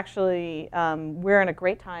think that actually we're in a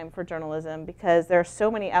great time for journalism because there are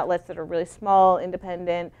so many outlets that are really small,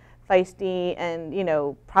 independent, feisty,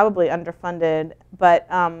 and probably underfunded,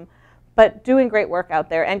 but doing great work out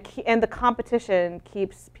there. And the competition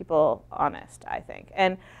keeps people honest, I think.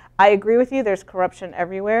 And I agree with you. There's corruption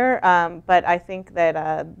everywhere, but I think that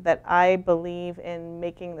I believe in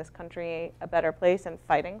making this country a better place and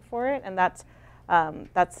fighting for it, and that's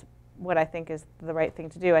what I think is the right thing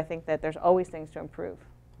to do. I think that there's always things to improve.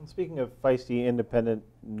 And speaking of feisty, independent,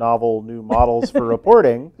 novel new models for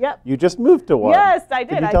reporting, Yep. You just moved to one. Yes, I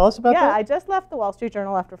did. Can you tell us about that? Yeah, I just left the Wall Street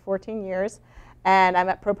Journal after 14 years, and I'm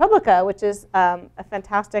at ProPublica, which is a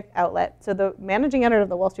fantastic outlet. So the managing editor of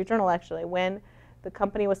the Wall Street Journal, actually, when the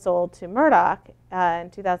company was sold to Murdoch in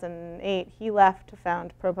 2008, he left to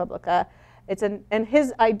found ProPublica. And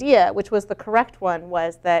his idea, which was the correct one,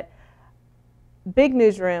 was that big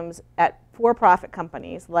newsrooms at for-profit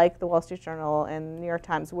companies like the Wall Street Journal and New York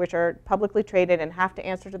Times, which are publicly traded and have to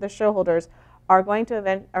answer to their shareholders, are going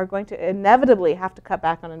to inevitably have to cut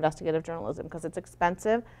back on investigative journalism because it's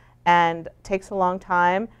expensive and takes a long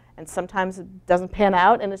time, and sometimes it doesn't pan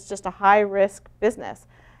out, and it's just a high-risk business.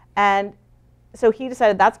 And so he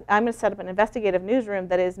decided I'm going to set up an investigative newsroom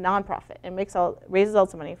that is nonprofit and raises all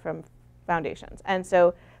the money from foundations. And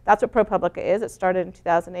so that's what ProPublica is. It started in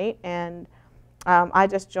 2008, and I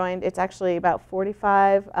just joined. It's actually about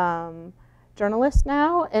 45 journalists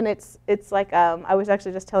now, and it's like I was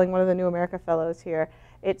actually just telling one of the New America Fellows here.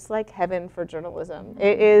 It's like heaven for journalism.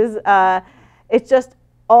 It is. It's just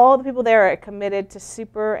all the people there are committed to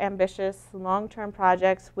super ambitious, long-term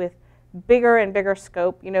projects with bigger and bigger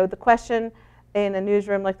scope. You know, the question in a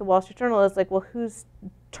newsroom like the Wall Street Journal is like, well, whose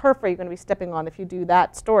turf are you going to be stepping on if you do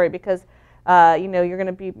that story? Because you know, you're going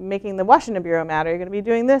to be making the Washington Bureau mad, or you're going to be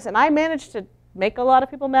doing this. And I managed to make a lot of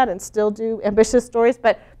people mad and still do ambitious stories,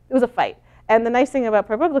 but it was a fight. And the nice thing about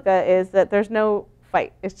ProPublica is that there's no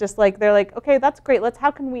fight. It's just like, they're like, okay, that's great. How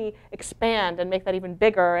can we expand and make that even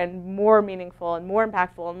bigger and more meaningful and more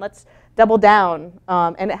impactful, and let's double down.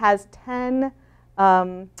 And it has 10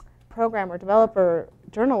 programmer, developer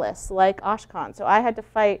journalists like Ashkan. So I had to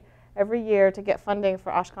fight every year to get funding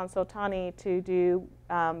for Ashkan Soltani to do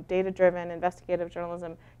data-driven investigative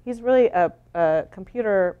journalism. He's really a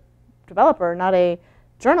computer developer, not a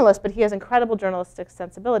journalist, but he has incredible journalistic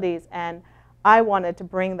sensibilities, and I wanted to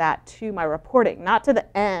bring that to my reporting, not to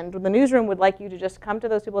the end. The newsroom would like you to just come to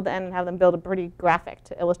those people at the end and have them build a pretty graphic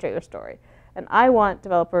to illustrate your story. And I want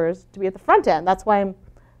developers to be at the front end. That's why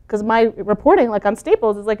because my reporting, like on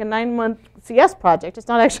Staples, is like a 9-month CS project. It's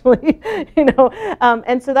not actually, you know.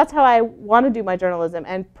 And so that's how I want to do my journalism.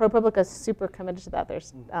 And ProPublica is super committed to that.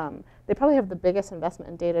 There's, they probably have the biggest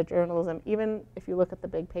investment in data journalism, even if you look at the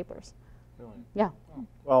big papers. Really? Yeah. Oh.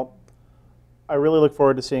 Well, I really look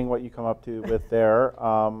forward to seeing what you come up to with there.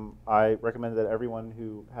 I recommend that everyone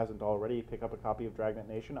who hasn't already pick up a copy of Dragnet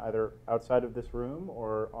Nation, either outside of this room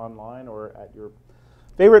or online or at your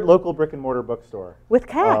favorite local brick and mortar bookstore. With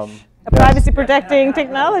cash, a privacy protecting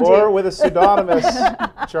technology. Or with a pseudonymous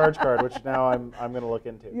charge card, which now I'm going to look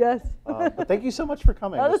into. Yes. But thank you so much for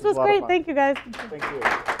coming. Oh, this was great. Thank you, guys. Thank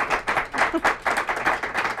you.